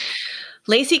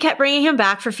 Lacey kept bringing him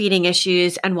back for feeding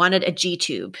issues and wanted a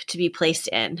G-tube to be placed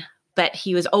in. But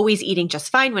he was always eating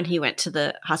just fine when he went to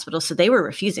the hospital. So they were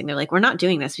refusing. They're like, we're not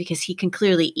doing this because he can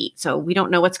clearly eat. So we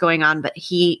don't know what's going on, but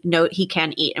he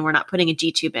can eat. And we're not putting a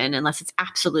G-tube in unless it's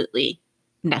absolutely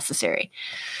necessary.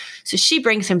 So she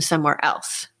brings him somewhere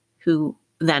else, who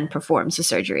then performs the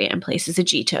surgery and places a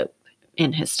G-tube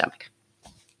in his stomach.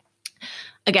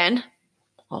 Again,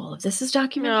 all of this is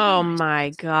documented. Oh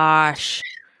my gosh.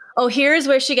 Oh, here's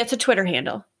where she gets a Twitter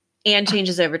handle and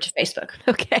changes over to Facebook.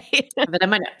 Okay. I have it in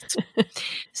my notes.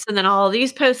 So then all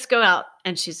these posts go out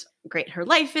and she's great. Her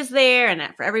life is there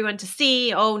and for everyone to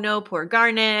see. Oh no, poor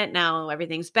Garnet. Now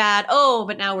everything's bad. Oh,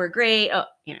 but now we're great. Oh,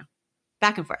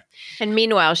 back and forth. And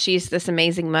meanwhile, she's this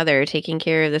amazing mother taking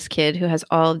care of this kid who has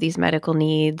all of these medical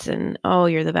needs. And oh,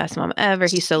 you're the best mom ever.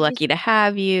 He's so lucky to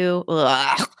have you.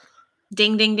 Ugh.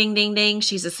 Ding, ding, ding, ding, ding.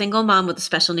 She's a single mom with a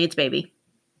special needs baby.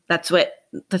 That's what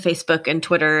the Facebook and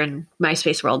Twitter and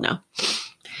MySpace world know.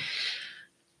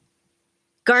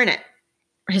 Garnet,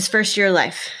 his first year of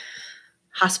life,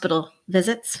 hospital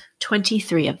visits,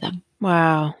 23 of them.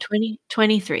 Wow.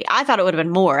 23. I thought it would have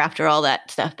been more after all that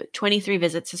stuff, but 23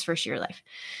 visits his first year of life.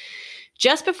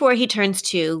 Just before he turns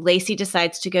 2, Lacey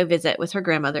decides to go visit with her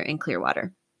grandmother in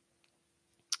Clearwater.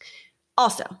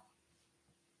 Also,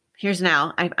 here's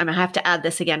now, I'm going to have to add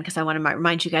this again because I want to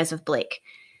remind you guys of Blake.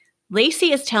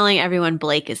 Lacey is telling everyone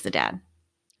Blake is the dad.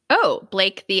 Oh,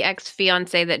 Blake, the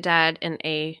ex-fiance that died in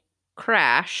a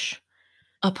crash.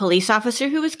 A police officer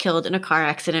who was killed in a car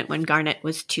accident when Garnet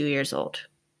was 2 years old.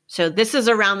 So this is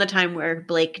around the time where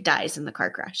Blake dies in the car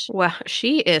crash. Wow,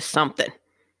 she is something.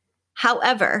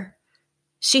 However,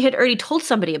 she had already told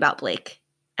somebody about Blake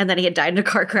and that he had died in a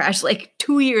car crash like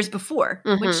 2 years before,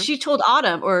 when she told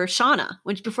Autumn or Shauna,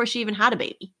 before she even had a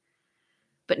baby.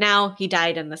 But now he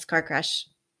died in this car crash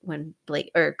when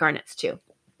Garnet's 2.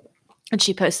 And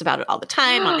she posts about it all the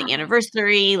time on the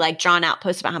anniversary, like drawn out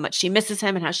posts about how much she misses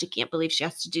him and how she can't believe she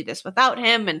has to do this without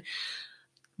him and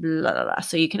blah, blah, blah.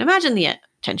 So you can imagine the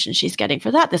attention she's getting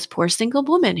for that. This poor single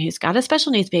woman who's got a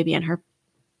special needs baby and her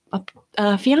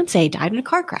fiance died in a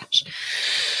car crash.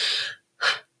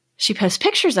 She posts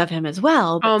pictures of him as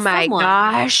well. Oh my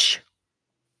gosh.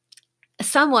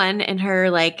 Someone in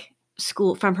her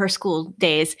school, from her school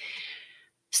days,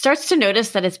 starts to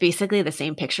notice that it's basically the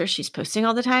same picture she's posting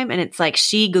all the time. And it's like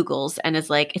she Googles and is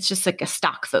like, it's just like a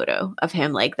stock photo of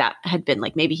him, like that had been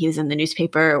like maybe he was in the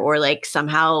newspaper or like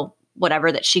somehow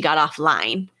whatever that she got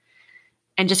offline,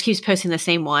 and just keeps posting the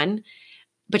same one.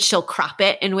 But she'll crop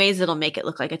it in ways that'll make it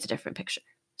look like it's a different picture.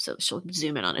 So she'll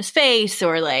zoom in on his face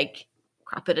or like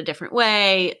crop it a different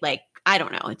way. Like, I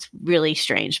don't know. It's really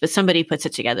strange, but somebody puts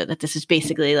it together that this is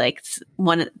basically like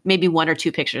maybe 1 or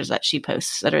 2 pictures that she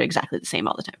posts that are exactly the same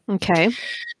all the time. Okay.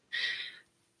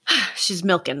 She's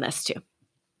milking this too.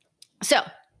 So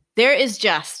there is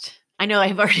I know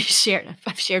I've already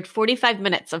I've shared 45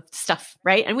 minutes of stuff,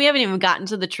 right? And we haven't even gotten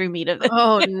to the true meat of it.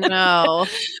 Oh no.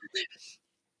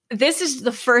 This is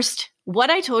what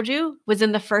I told you was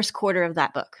in the first quarter of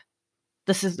that book.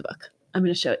 This is the book. I'm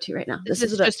going to show it to you right now. This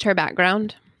is just her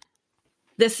background.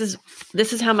 This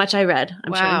is how much I read.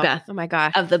 I'm showing Beth. Oh my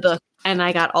gosh. Of the book. And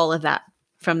I got all of that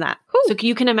from that. Whew. So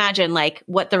you can imagine like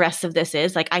what the rest of this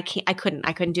is. Like I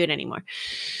couldn't do it anymore.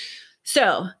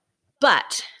 So,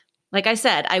 but like I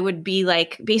said, I would be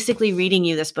like basically reading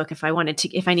you this book if I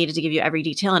needed to give you every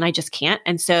detail, and I just can't.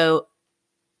 And so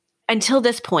until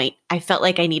this point, I felt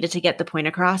like I needed to get the point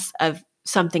across of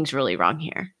something's really wrong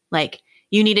here. Like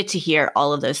you needed to hear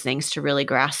all of those things to really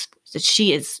grasp that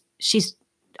she's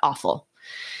awful.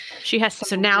 She has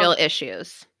some real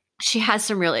issues. She has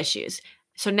some real issues.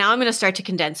 So now I'm going to start to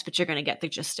condense, but you're going to get the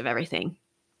gist of everything.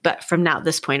 But from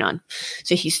this point on.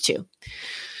 So he's 2.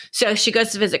 So she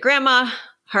goes to visit grandma.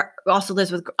 Her also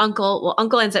lives with uncle. Well,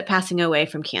 uncle ends up passing away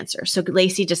from cancer. So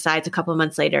Lacey decides a couple of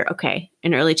months later, okay,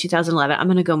 in early 2011, I'm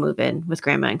going to go move in with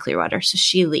grandma in Clearwater. So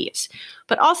she leaves.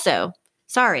 But also,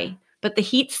 but the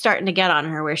heat's starting to get on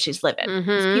her where she's living.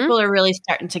 People are really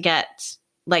starting to get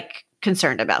like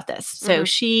concerned about this. So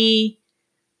she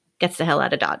gets the hell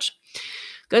out of Dodge,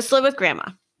 goes to live with grandma.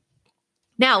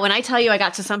 Now, when I tell you I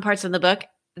got to some parts in the book,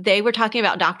 they were talking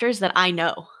about doctors that I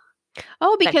know.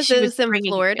 Oh, because it was in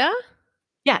Florida?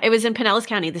 Yeah, it was in Pinellas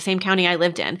County, the same county I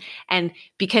lived in. And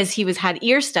because he had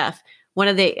ear stuff, one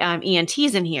of the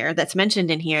ENTs in here that's mentioned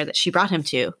in here that she brought him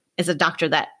to is a doctor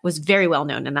that was very well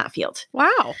known in that field.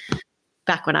 Wow.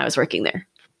 back when I was working there.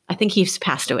 I think he's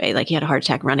passed away. Like he had a heart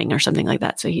attack running or something like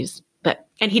that. So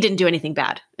and he didn't do anything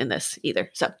bad in this either.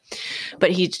 So,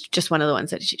 but he's just one of the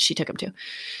ones that she took him to.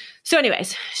 So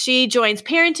anyways, she joins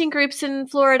parenting groups in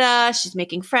Florida. She's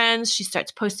making friends. She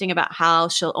starts posting about how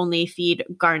she'll only feed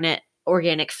Garnet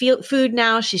organic food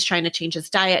now. She's trying to change his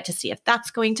diet to see if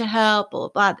that's going to help, blah, blah,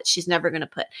 blah. That she's never going to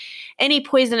put any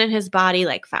poison in his body,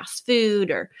 like fast food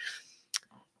or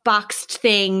boxed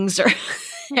things or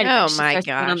oh my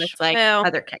gosh. On this, like,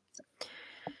 other kick.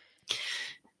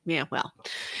 Yeah, well.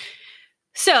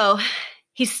 So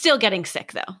he's still getting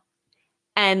sick though,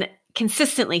 and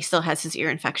consistently still has his ear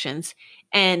infections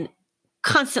and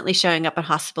constantly showing up at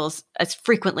hospitals as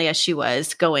frequently as she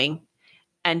was going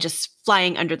and just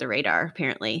flying under the radar,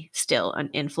 apparently still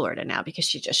in Florida now because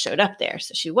she just showed up there.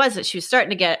 So she was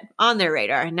starting to get on their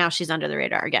radar, and now she's under the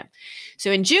radar again.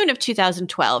 So in June of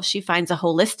 2012, she finds a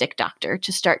holistic doctor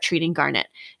to start treating Garnet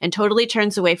and totally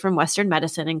turns away from Western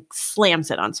medicine and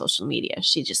slams it on social media.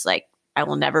 She just like, I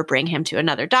will never bring him to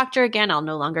another doctor again. I'll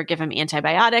no longer give him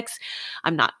antibiotics.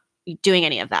 I'm not doing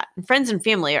any of that. And friends and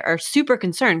family are super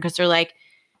concerned because they're like,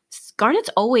 Garnet's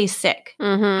always sick.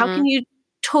 Mm-hmm. How can you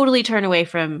totally turn away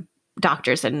from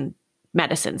doctors and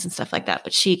medicines and stuff like that?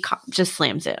 But she just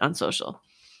slams it on social.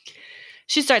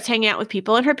 She starts hanging out with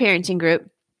people in her parenting group,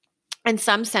 and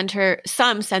some send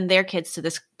their kids to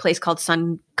this place called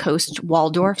Suncoast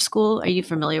Waldorf School. Are you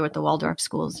familiar with the Waldorf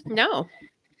schools? No.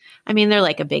 I mean, they're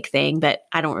like a big thing, but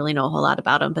I don't really know a whole lot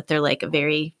about them, but they're like a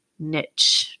very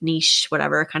niche,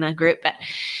 whatever kind of group. But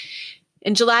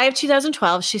in July of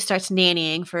 2012, she starts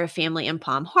nannying for a family in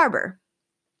Palm Harbor.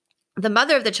 The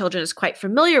mother of the children is quite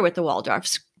familiar with the Waldorf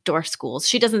schools.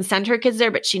 She doesn't send her kids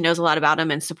there, but she knows a lot about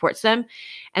them and supports them.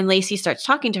 And Lacey starts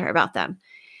talking to her about them.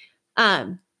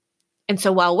 And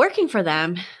so while working for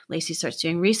them, Lacey starts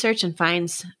doing research and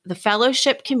finds the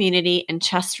Fellowship Community in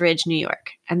Chest Ridge, New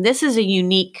York. And this is a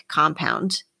unique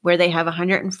compound where they have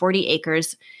 140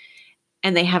 acres,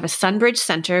 and they have a Sunbridge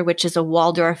Center, which is a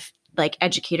Waldorf like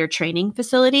educator training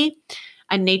facility,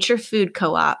 a nature food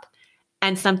co-op,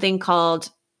 and something called,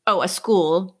 a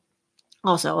school,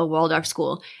 also a Waldorf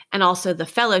school, and also the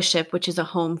Fellowship, which is a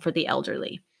home for the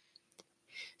elderly.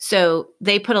 So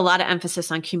they put a lot of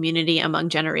emphasis on community among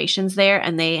generations there,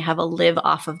 and they have a live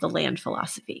off of the land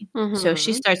philosophy. Mm-hmm. So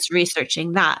she starts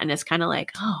researching that, and it's kind of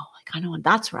like,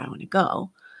 that's where I want to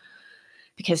go.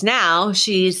 Because now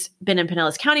she's been in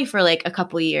Pinellas County for like a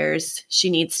couple years. She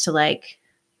needs to like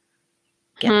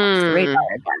get off the radar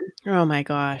again. Oh my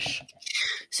gosh.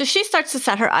 So she starts to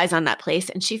set her eyes on that place,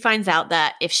 and she finds out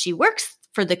that if she works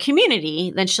for the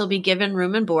community, then she'll be given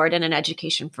room and board and an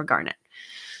education for Garnet.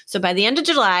 So by the end of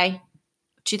July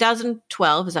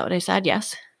 2012, is that what I said?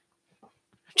 Yes.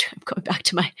 I'm going back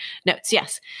to my notes.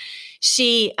 Yes.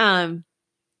 She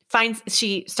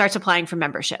starts applying for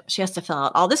membership. She has to fill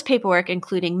out all this paperwork,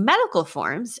 including medical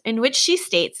forms, in which she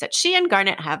states that she and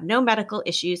Garnet have no medical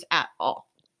issues at all.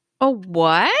 Oh,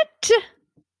 what?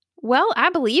 Well,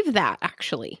 I believe that,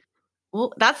 actually.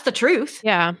 Well, that's the truth.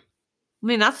 Yeah. I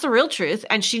mean, that's the real truth.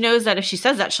 And she knows that if she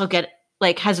says that, she'll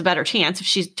has a better chance. If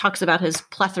she talks about his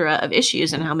plethora of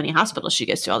issues and how many hospitals she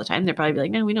goes to all the time, they'll probably be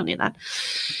like, no, we don't need that.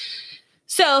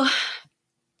 So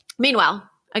meanwhile,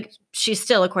 she's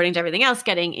still, according to everything else,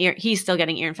 he's still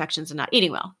getting ear infections and not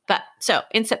eating well. But so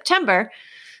in September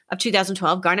of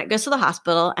 2012, Garnet goes to the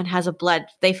hospital and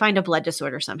they find a blood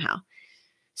disorder somehow.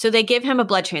 So they give him a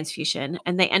blood transfusion,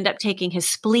 and they end up taking his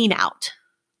spleen out.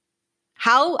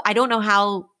 I don't know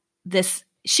how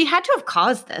she had to have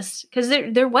caused this, because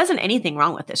there wasn't anything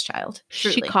wrong with this child.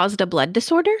 Truly. She caused a blood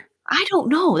disorder? I don't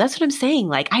know. That's what I'm saying.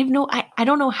 Like, I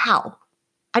don't know how.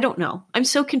 I don't know. I'm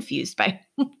so confused by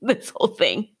this whole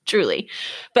thing, truly.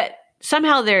 But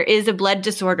somehow there is a blood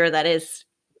disorder that is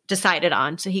decided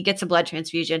on. So he gets a blood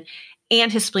transfusion and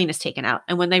his spleen is taken out.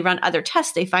 And when they run other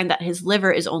tests, they find that his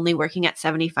liver is only working at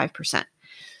 75%.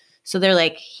 So they're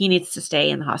like, he needs to stay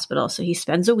in the hospital. So he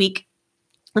spends a week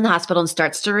in the hospital and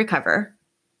starts to recover,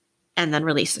 and then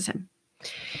releases him.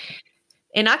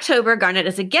 In October, Garnet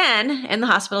is again in the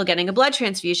hospital getting a blood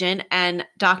transfusion, and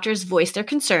doctors voice their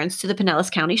concerns to the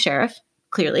Pinellas County Sheriff.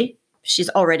 Clearly, she's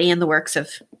already in the works of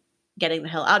getting the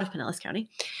hell out of Pinellas County.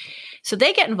 So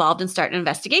they get involved and start an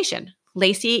investigation.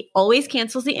 Lacey always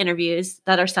cancels the interviews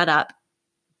that are set up,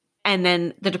 and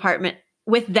then the department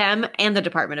with them and the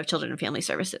Department of Children and Family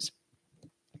Services.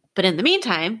 But in the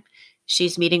meantime,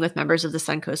 she's meeting with members of the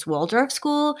Suncoast Waldorf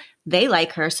School. They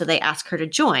like her, so they ask her to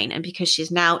join. And because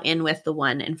she's now in with the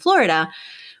one in Florida,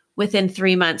 within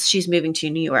 3 months, she's moving to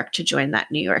New York to join that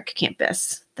New York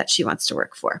campus that she wants to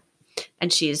work for.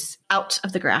 And she's out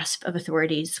of the grasp of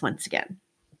authorities once again.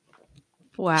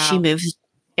 Wow. She moves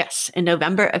Yes, in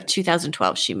November of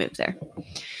 2012, she moved there.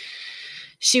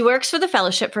 She works for the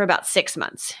fellowship for about 6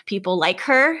 months. People like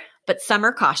her, but some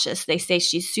are cautious. They say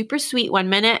she's super sweet 1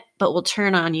 minute, but will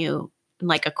turn on you in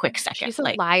like a quick second. She's a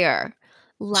liar.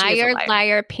 She is a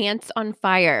Liar, pants on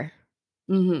fire.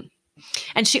 Mm-hmm.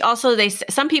 And she also,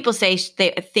 some people say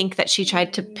they think that she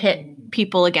tried to pit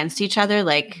people against each other,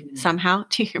 like somehow.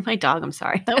 Do you hear my dog? I'm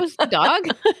sorry. That was the dog?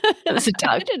 That was a dog.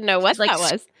 I didn't know what that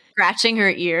was. Scratching her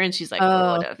ear, and she's like,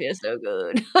 "Oh, that feels so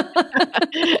good."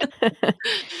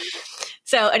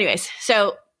 So, anyways,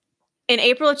 in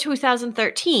April of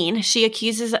 2013, she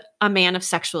accuses a man of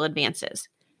sexual advances.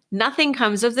 Nothing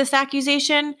comes of this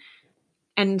accusation,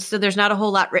 and so there's not a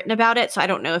whole lot written about it. So I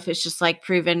don't know if it's just like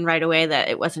proven right away that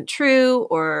it wasn't true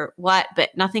or what,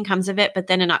 but nothing comes of it. But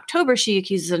then in October, she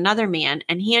accuses another man,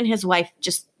 and he and his wife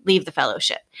just leave the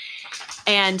fellowship.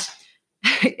 And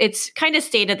it's kind of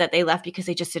stated that they left because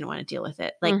they just didn't want to deal with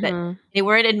it. Like that they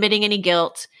weren't admitting any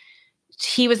guilt.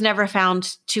 He was never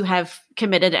found to have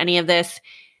committed any of this.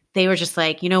 They were just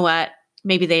like, you know what?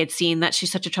 Maybe they had seen that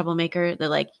she's such a troublemaker. They're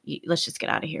like, let's just get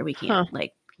out of here. We can't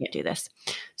can't do this.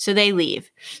 So they leave.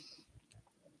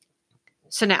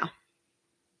 So now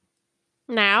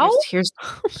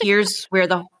here's where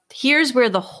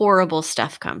the horrible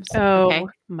stuff comes. Oh okay?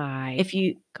 my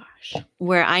gosh.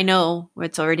 Where I know where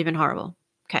it's already been horrible.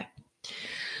 Okay.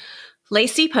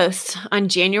 Lacey posts on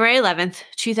January 11th,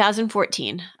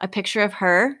 2014, a picture of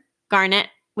her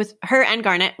and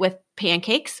Garnet with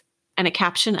pancakes and a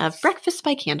caption of breakfast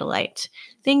by candlelight.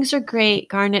 Things are great.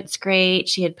 Garnet's great.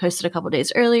 She had posted a couple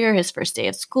days earlier, his first day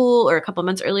of school, or a couple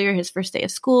months earlier, his first day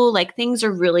of school. Like things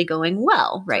are really going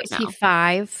well right now. Is he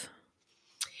 5?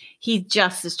 He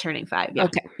just is turning 5. Yeah.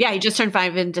 Okay. Yeah, he just turned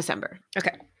 5 in December.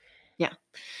 Okay. Yeah.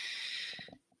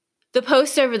 The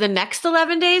posts over the next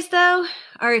 11 days, though,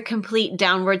 are a complete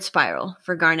downward spiral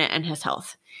for Garnet and his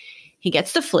health. He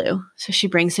gets the flu, so she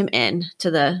brings him in to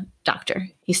the doctor.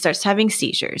 He starts having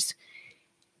seizures.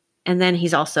 And then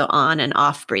he's also on and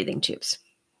off breathing tubes.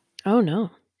 Oh,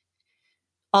 no.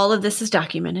 All of this is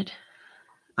documented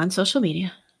on social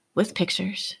media with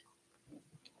pictures,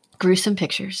 gruesome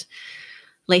pictures.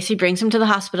 Lacey brings him to the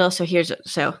hospital. Brings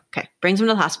him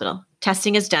to the hospital.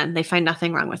 Testing is done. They find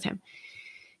nothing wrong with him.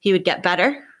 He would get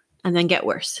better and then get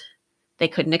worse. They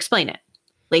couldn't explain it.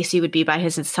 Lacey would be by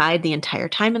his side the entire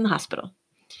time in the hospital.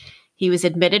 He was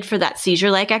admitted for that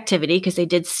seizure-like activity because they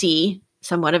did see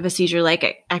somewhat of a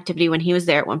seizure-like activity when he was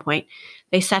there at one point.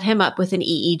 They set him up with an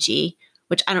EEG,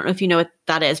 which I don't know if you know what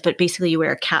that is, but basically you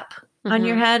wear a cap on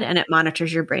your head and it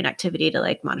monitors your brain activity to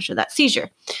like monitor that seizure.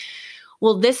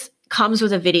 Well, this comes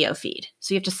with a video feed.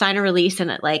 So you have to sign a release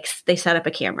and they set up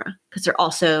a camera because they're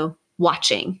also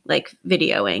watching, like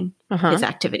videoing his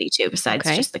activity too, besides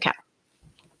just the cap.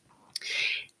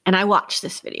 And I watched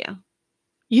this video.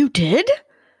 You did?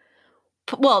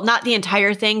 Well, not the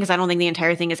entire thing because I don't think the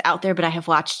entire thing is out there, but I have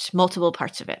watched multiple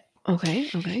parts of it. Okay.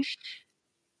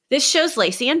 This shows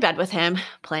Lacey in bed with him,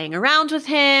 playing around with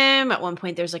him. At one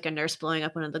point, there's like a nurse blowing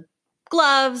up one of the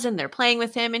gloves and they're playing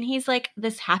with him. And he's like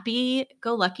this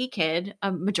happy-go-lucky kid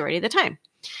a majority of the time.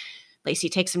 Lacey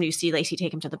takes him. You see Lacey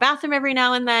take him to the bathroom every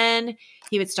now and then.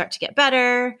 He would start to get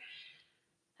better.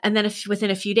 And then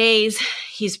within a few days,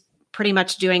 he's pretty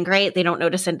much doing great. They don't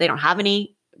notice it. They don't have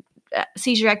any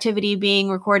seizure activity being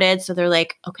recorded. So they're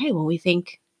like, okay, well, we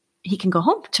think he can go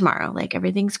home tomorrow. Like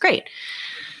everything's great.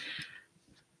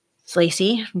 So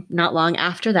Lacey, not long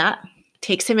after that,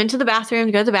 takes him into the bathroom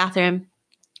to go to the bathroom.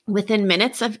 Within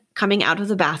minutes of coming out of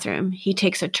the bathroom, he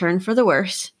takes a turn for the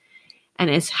worse and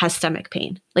has stomach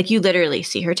pain. Like you literally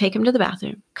see her take him to the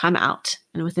bathroom, come out,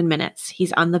 and within minutes,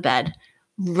 he's on the bed,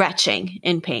 retching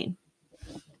in pain.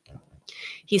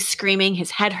 He's screaming.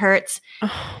 His head hurts.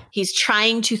 He's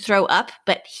trying to throw up,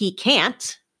 but he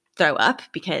can't throw up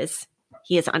because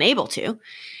he is unable to.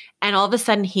 And all of a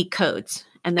sudden, he codes.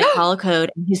 And they call a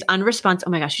code. And he's unresponsive.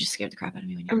 Oh my gosh, you just scared the crap out of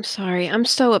me. I'm sorry. I'm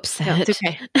so upset. No, it's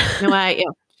okay.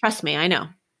 Trust me, I know.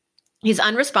 He's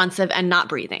unresponsive and not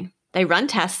breathing. They run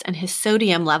tests, and his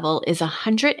sodium level is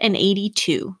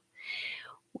 182.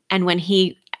 And when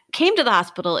he came to the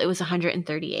hospital, it was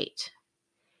 138.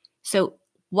 So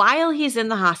while he's in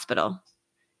the hospital,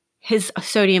 his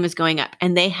sodium is going up,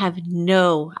 and they have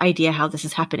no idea how this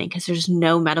is happening because there's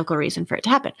no medical reason for it to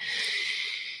happen.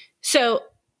 So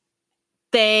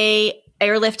they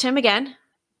airlift him again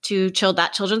to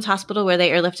that children's hospital where they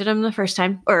airlifted him the first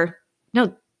time.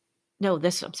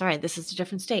 This is a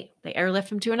different state. They airlift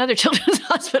him to another children's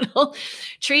hospital,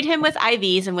 treat him with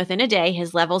IVs, and within a day,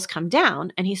 his levels come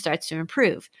down and he starts to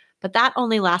improve. But that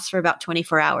only lasts for about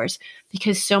 24 hours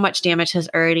because so much damage has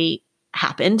already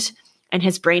happened and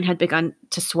his brain had begun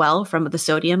to swell from the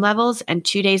sodium levels. And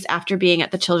 2 days after being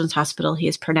at the Children's Hospital, he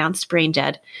is pronounced brain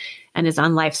dead and is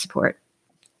on life support.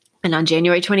 And on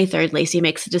January 23rd, Lacey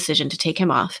makes the decision to take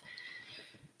him off.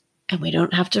 And I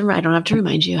don't have to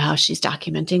remind you how she's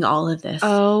documenting all of this.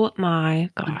 Oh my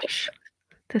gosh.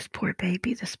 This poor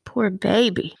baby.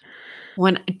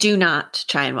 Do not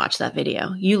try and watch that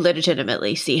video. You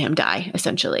legitimately see him die,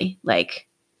 essentially. Like,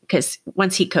 because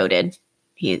once he coded,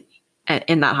 he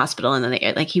in that hospital, and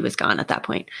then he was gone at that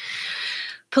point.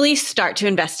 Police start to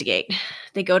investigate.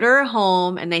 They go to her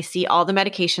home and they see all the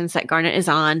medications that Garnet is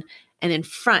on, and in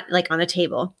front, like on the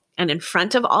table, and in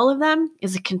front of all of them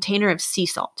is a container of sea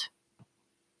salt.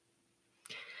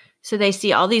 So they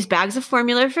see all these bags of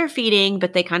formula for feeding,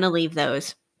 but they kind of leave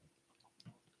those.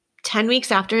 10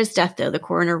 weeks after his death, though, the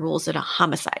coroner rules it a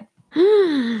homicide.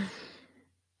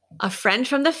 A friend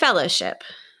from the fellowship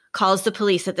calls the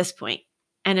police at this point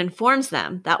and informs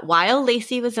them that while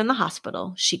Lacey was in the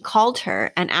hospital, she called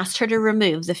her and asked her to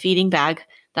remove the feeding bag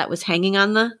that was hanging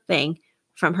on the thing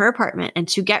from her apartment and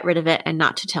to get rid of it and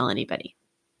not to tell anybody.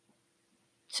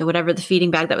 So whatever the feeding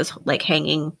bag that was like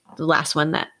hanging, the last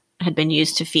one that had been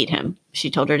used to feed him,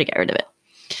 she told her to get rid of it.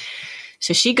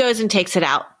 So she goes and takes it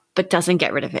out, but doesn't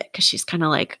get rid of it because she's kind of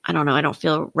like, I don't know, I don't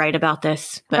feel right about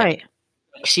this. But right.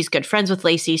 She's good friends with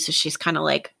Lacey, so she's kind of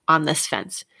like on this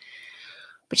fence.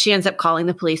 But she ends up calling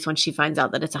the police when she finds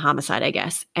out that it's a homicide, I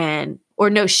guess.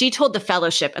 She told the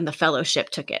fellowship, and the fellowship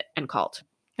took it and called.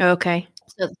 Okay.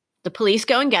 So the police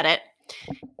go and get it,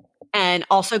 and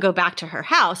also go back to her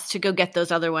house to go get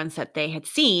those other ones that they had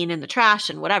seen in the trash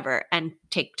and whatever, and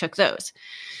took those.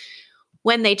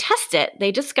 When they test it,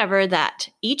 they discover that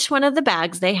each one of the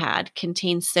bags they had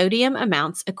contained sodium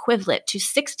amounts equivalent to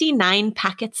 69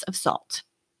 packets of salt.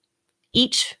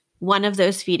 Each one of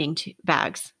those feeding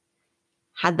bags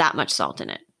had that much salt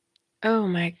in it. Oh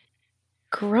my,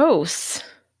 gross.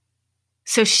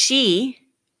 So she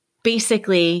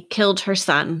basically killed her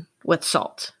son with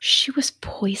salt. She was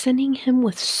poisoning him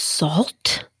with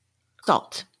salt?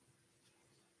 Salt.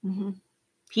 Mm-hmm.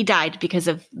 He died because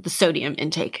of the sodium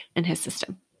intake in his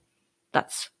system.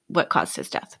 That's what caused his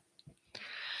death.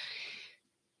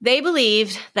 They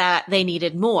believed that they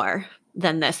needed more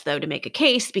than this, though, to make a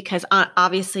case, because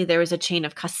obviously there was a chain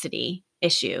of custody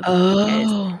issue.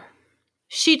 Oh.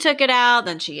 She took it out,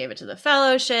 then she gave it to the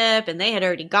fellowship, and they had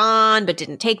already gone but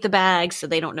didn't take the bags, so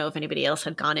they don't know if anybody else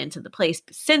had gone into the place.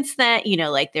 But since then,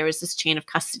 there was this chain of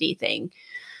custody thing.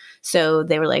 So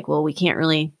they were like, well, we can't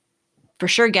really for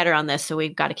sure get her on this, so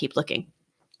we've got to keep looking.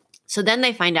 So then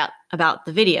they find out about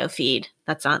the video feed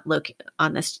that's on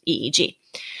this EEG.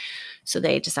 So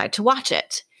they decide to watch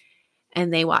it.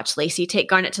 And they watch Lacey take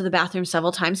Garnet to the bathroom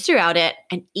several times throughout it.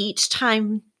 And each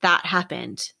time that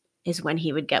happened is when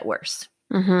he would get worse.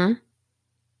 Mm-hmm.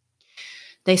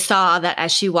 They saw that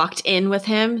as she walked in with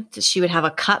him, that she would have a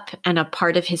cup and a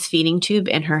part of his feeding tube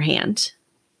in her hand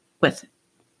with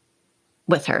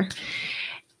her.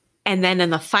 And then in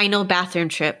the final bathroom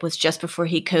trip was just before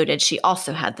he coded, she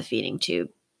also had the feeding tube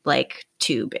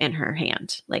in her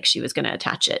hand. Like she was going to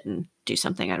attach it and do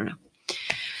something. I don't know.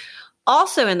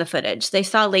 Also in the footage, they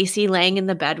saw Lacey laying in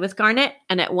the bed with Garnet.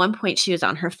 And at one point she was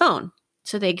on her phone.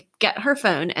 So they get her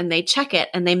phone and they check it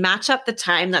and they match up the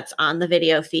time that's on the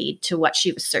video feed to what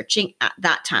she was searching at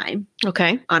that time.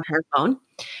 Okay. On her phone.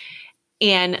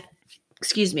 And,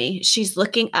 she's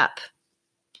looking up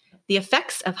the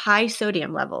effects of high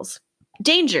sodium levels,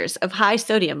 dangers of high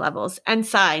sodium levels, and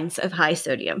signs of high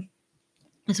sodium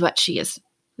is what she is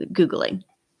Googling.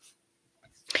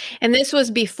 And this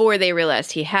was before they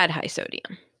realized he had high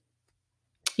sodium.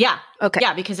 Yeah. Okay.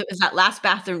 Yeah, because it was that last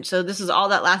bathroom. So this is all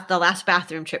the last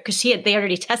bathroom trip, because they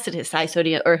already tested his high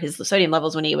sodium or his sodium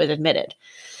levels when he was admitted.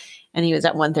 And he was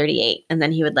at 138, and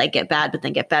then he would get bad, but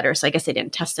then get better. So I guess they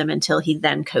didn't test him until he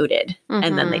then coded,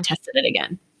 and then they tested it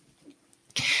again.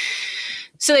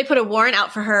 So they put a warrant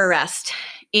out for her arrest.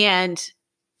 And,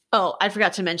 I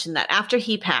forgot to mention that after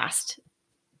he passed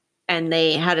and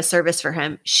they had a service for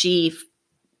him, she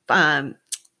went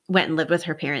and lived with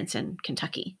her parents in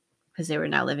Kentucky because they were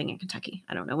now living in Kentucky.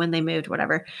 I don't know when they moved,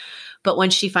 whatever. But when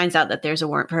she finds out that there's a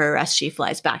warrant for her arrest, she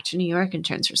flies back to New York and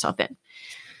turns herself in.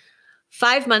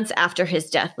 5 months after his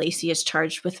death, Lacey is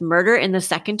charged with murder in the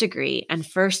second degree and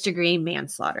first-degree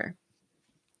manslaughter.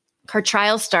 Her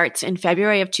trial starts in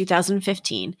February of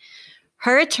 2015.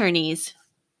 Her attorneys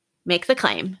make the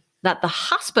claim that the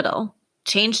hospital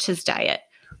changed his diet,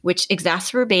 which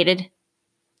exacerbated,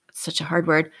 such a hard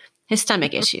word, his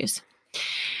stomach issues.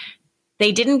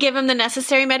 They didn't give him the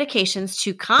necessary medications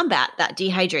to combat that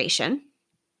dehydration,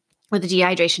 or the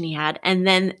dehydration he had, and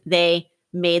then they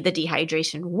made the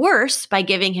dehydration worse by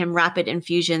giving him rapid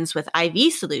infusions with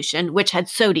IV solution, which had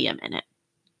sodium in it.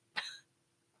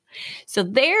 So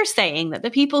they're saying that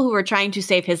the people who were trying to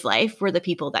save his life were the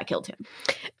people that killed him.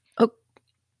 Oh,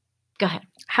 go ahead.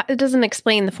 It doesn't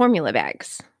explain the formula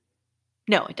bags.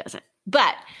 No, it doesn't.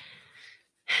 But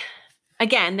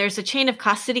again, there's a chain of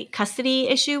custody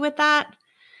issue with that.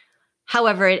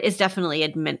 However, it is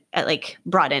definitely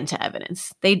brought into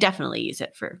evidence. They definitely use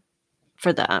it for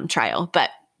the trial.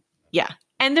 But yeah,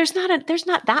 and there's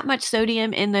not that much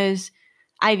sodium in those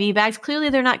IV bags. Clearly,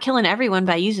 they're not killing everyone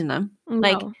by using them. No.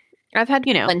 Like, I've had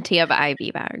plenty of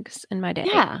IV bags in my day.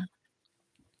 Yeah.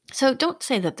 So don't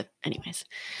say that. Anyways.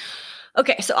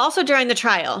 Okay. So also during the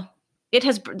trial, it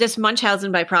has this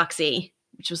Munchausen by proxy,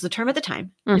 which was the term at the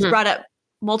time, is brought up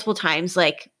multiple times,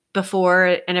 like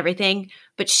before and everything.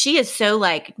 But she is so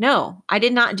like, no, I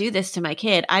did not do this to my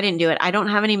kid. I didn't do it. I don't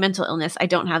have any mental illness. I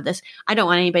don't have this. I don't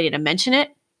want anybody to mention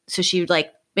it. So she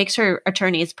makes her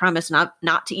attorneys promise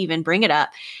not to even bring it up.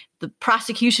 The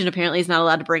prosecution apparently is not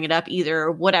allowed to bring it up either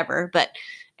or whatever. But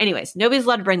anyways, nobody's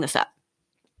allowed to bring this up.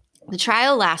 The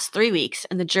trial lasts 3 weeks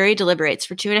and the jury deliberates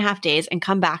for 2.5 days and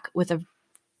come back with a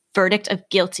verdict of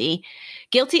guilty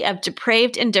of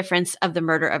depraved indifference of the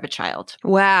murder of a child.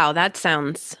 Wow, that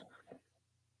sounds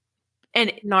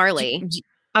gnarly.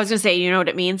 I was going to say, you know what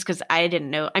it means? Because I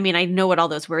didn't know. I mean, I know what all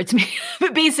those words mean.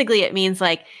 But basically it means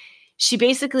like she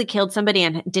basically killed somebody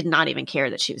and did not even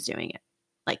care that she was doing it.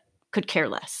 Like could care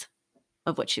less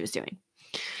of what she was doing.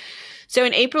 So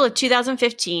in April of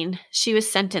 2015, she was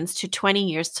sentenced to 20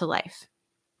 years to life.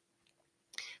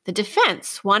 The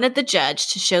defense wanted the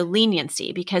judge to show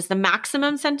leniency because the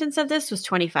maximum sentence of this was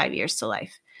 25 years to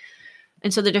life.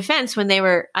 And so the defense,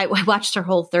 I watched her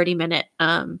whole 30-minute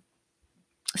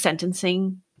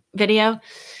sentencing video,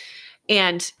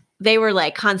 and they were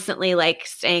like constantly like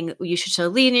saying, you should show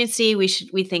leniency. We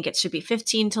think it should be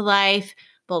 15 to life,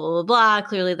 blah, blah, blah, blah.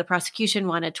 Clearly the prosecution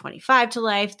wanted 25 to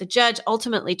life. The judge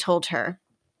ultimately told her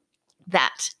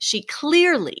that she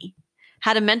clearly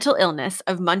had a mental illness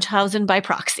of Munchausen by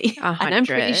proxy. 100. And I'm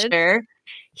pretty sure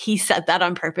he said that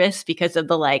on purpose because of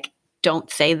the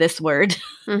don't say this word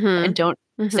and don't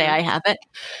say I have it.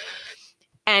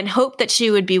 And hoped that she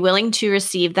would be willing to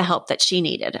receive the help that she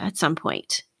needed at some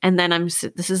point. And then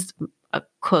this is a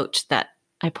quote that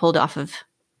I pulled off of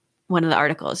one of the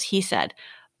articles. He said,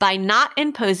 "By not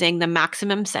imposing the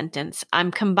maximum sentence, I'm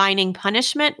combining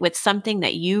punishment with something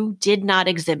that you did not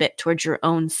exhibit towards your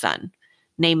own son,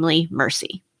 namely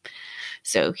mercy."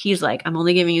 So he's like, I'm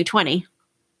only giving you 20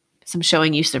 because I'm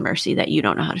showing you some mercy that you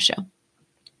don't know how to show.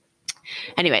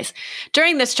 Anyways,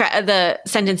 during this the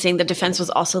sentencing, the defense was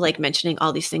also mentioning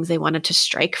all these things they wanted to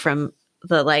strike from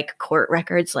the court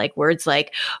records, words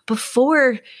like,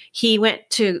 before he went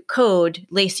to code,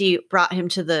 Lacey brought him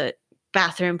to the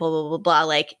bathroom, blah, blah, blah,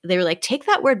 blah. They were take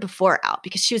that word before out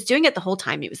because she was doing it the whole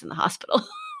time he was in the hospital.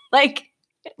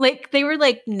 They were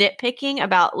nitpicking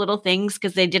about little things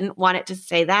because they didn't want it to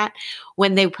say that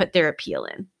when they put their appeal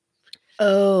in.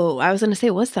 Oh, I was going to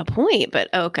say, what's the point?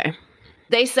 But okay.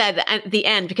 They said at the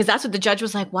end, because that's what the judge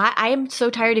was like, why? I am so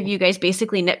tired of you guys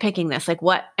basically nitpicking this.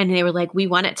 What? And they were like, we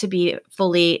want it to be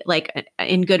fully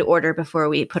in good order before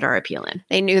we put our appeal in.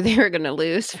 They knew they were going to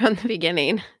lose from the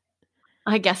beginning.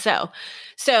 I guess so.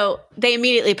 So they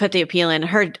immediately put the appeal in.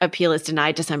 Her appeal is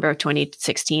denied December of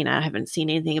 2016. I haven't seen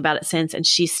anything about it since. And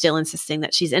she's still insisting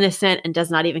that she's innocent and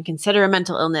does not even consider a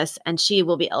mental illness. And she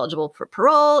will be eligible for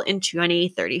parole in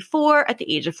 2034 at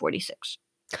the age of 46.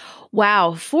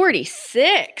 Wow,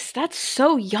 46. That's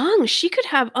so young. She could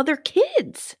have other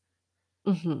kids.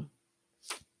 I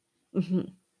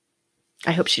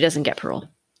hope she doesn't get parole.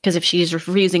 Because if she's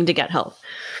refusing to get help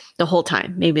the whole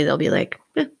time, maybe they'll be like,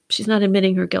 she's not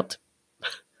admitting her guilt.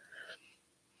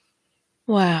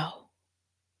 Wow.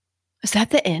 Is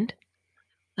that the end?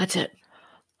 That's it.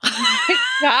 Oh my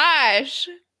gosh.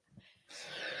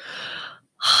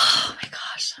 Oh my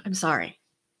gosh. I'm sorry.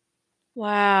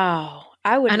 Wow.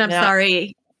 I'm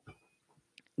sorry.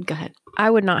 Go ahead.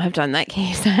 I would not have done that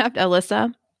case.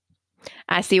 Alyssa,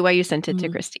 I see why you sent it to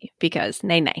Christy, because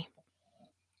nay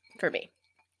for me.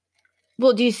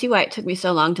 Well, do you see why it took me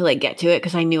so long to get to it?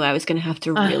 Because I knew I was going to have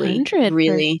to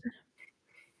really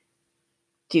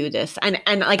do this. And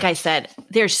like I said,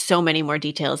 there's so many more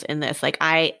details in this.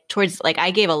 I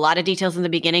gave a lot of details in the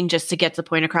beginning just to get the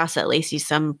point across that Lacey's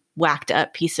some whacked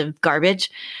up piece of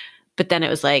garbage. But then it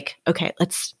was okay,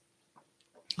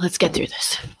 let's get through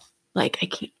this. I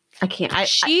can't.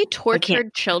 She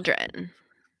tortured children.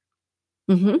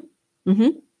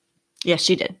 Yes,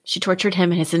 she did. She tortured him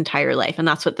his entire life, and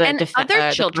that's what the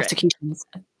other children. The prosecution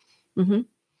said.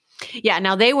 Yeah.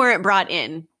 Now they weren't brought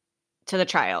in to the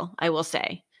trial, I will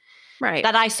say. Right.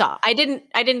 That I saw. I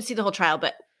didn't see the whole trial,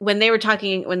 but when they were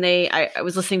talking, I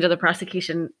was listening to the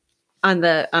prosecution on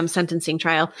the sentencing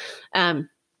trial,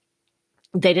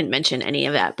 they didn't mention any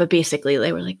of that. But basically,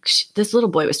 they were like, this little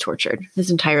boy was tortured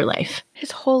his entire life.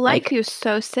 His whole life, he was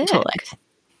so sick. His whole life.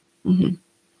 Mm-hmm.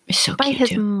 It's so by cute, his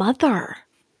too. mother.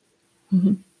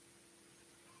 Mm-hmm.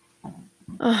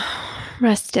 Oh,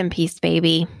 rest in peace,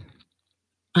 baby.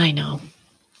 I know.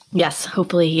 Yes,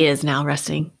 hopefully he is now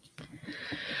resting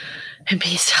in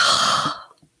peace.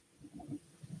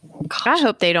 I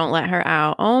hope they don't let her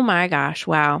out. Oh my gosh.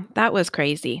 Wow. That was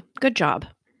crazy. Good job.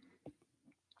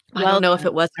 I don't know if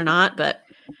it was or not, but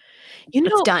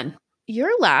it's done.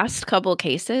 Your last couple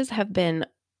cases have been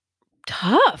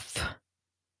tough.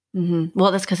 Mm-hmm.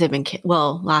 Well, that's because they've been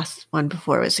last one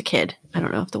before was a kid. I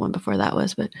don't know if the one before that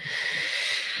was, but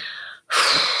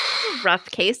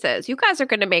rough cases. You guys are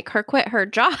going to make her quit her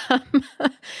job.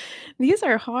 These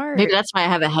are hard. Maybe that's why I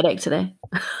have a headache today.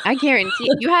 I guarantee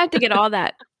you had to get all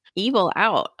that evil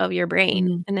out of your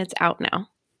brain, and it's out now.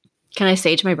 Can I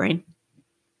sage my brain?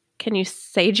 Can you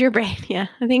sage your brain? Yeah,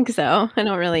 I think so. I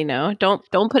don't really know. Don't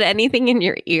put anything in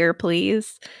your ear,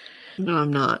 please. No,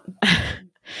 I'm not.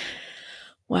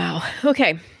 Wow.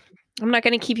 Okay. I'm not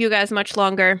going to keep you guys much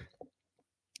longer.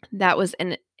 That was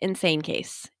an insane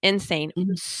case. Insane.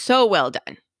 Mm-hmm. So well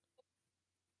done.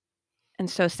 And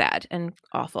so sad and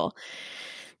awful.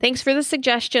 Thanks for the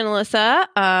suggestion,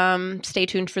 Alyssa. Stay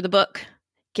tuned for the book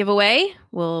giveaway.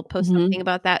 We'll post something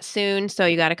about that soon. So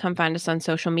you got to come find us on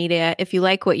social media. If you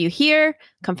like what you hear,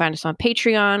 come find us on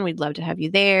Patreon. We'd love to have you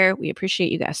there. We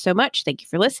appreciate you guys so much. Thank you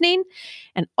for listening.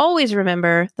 And always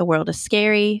remember, the world is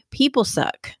scary. People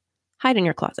suck. Hide in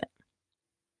your closet.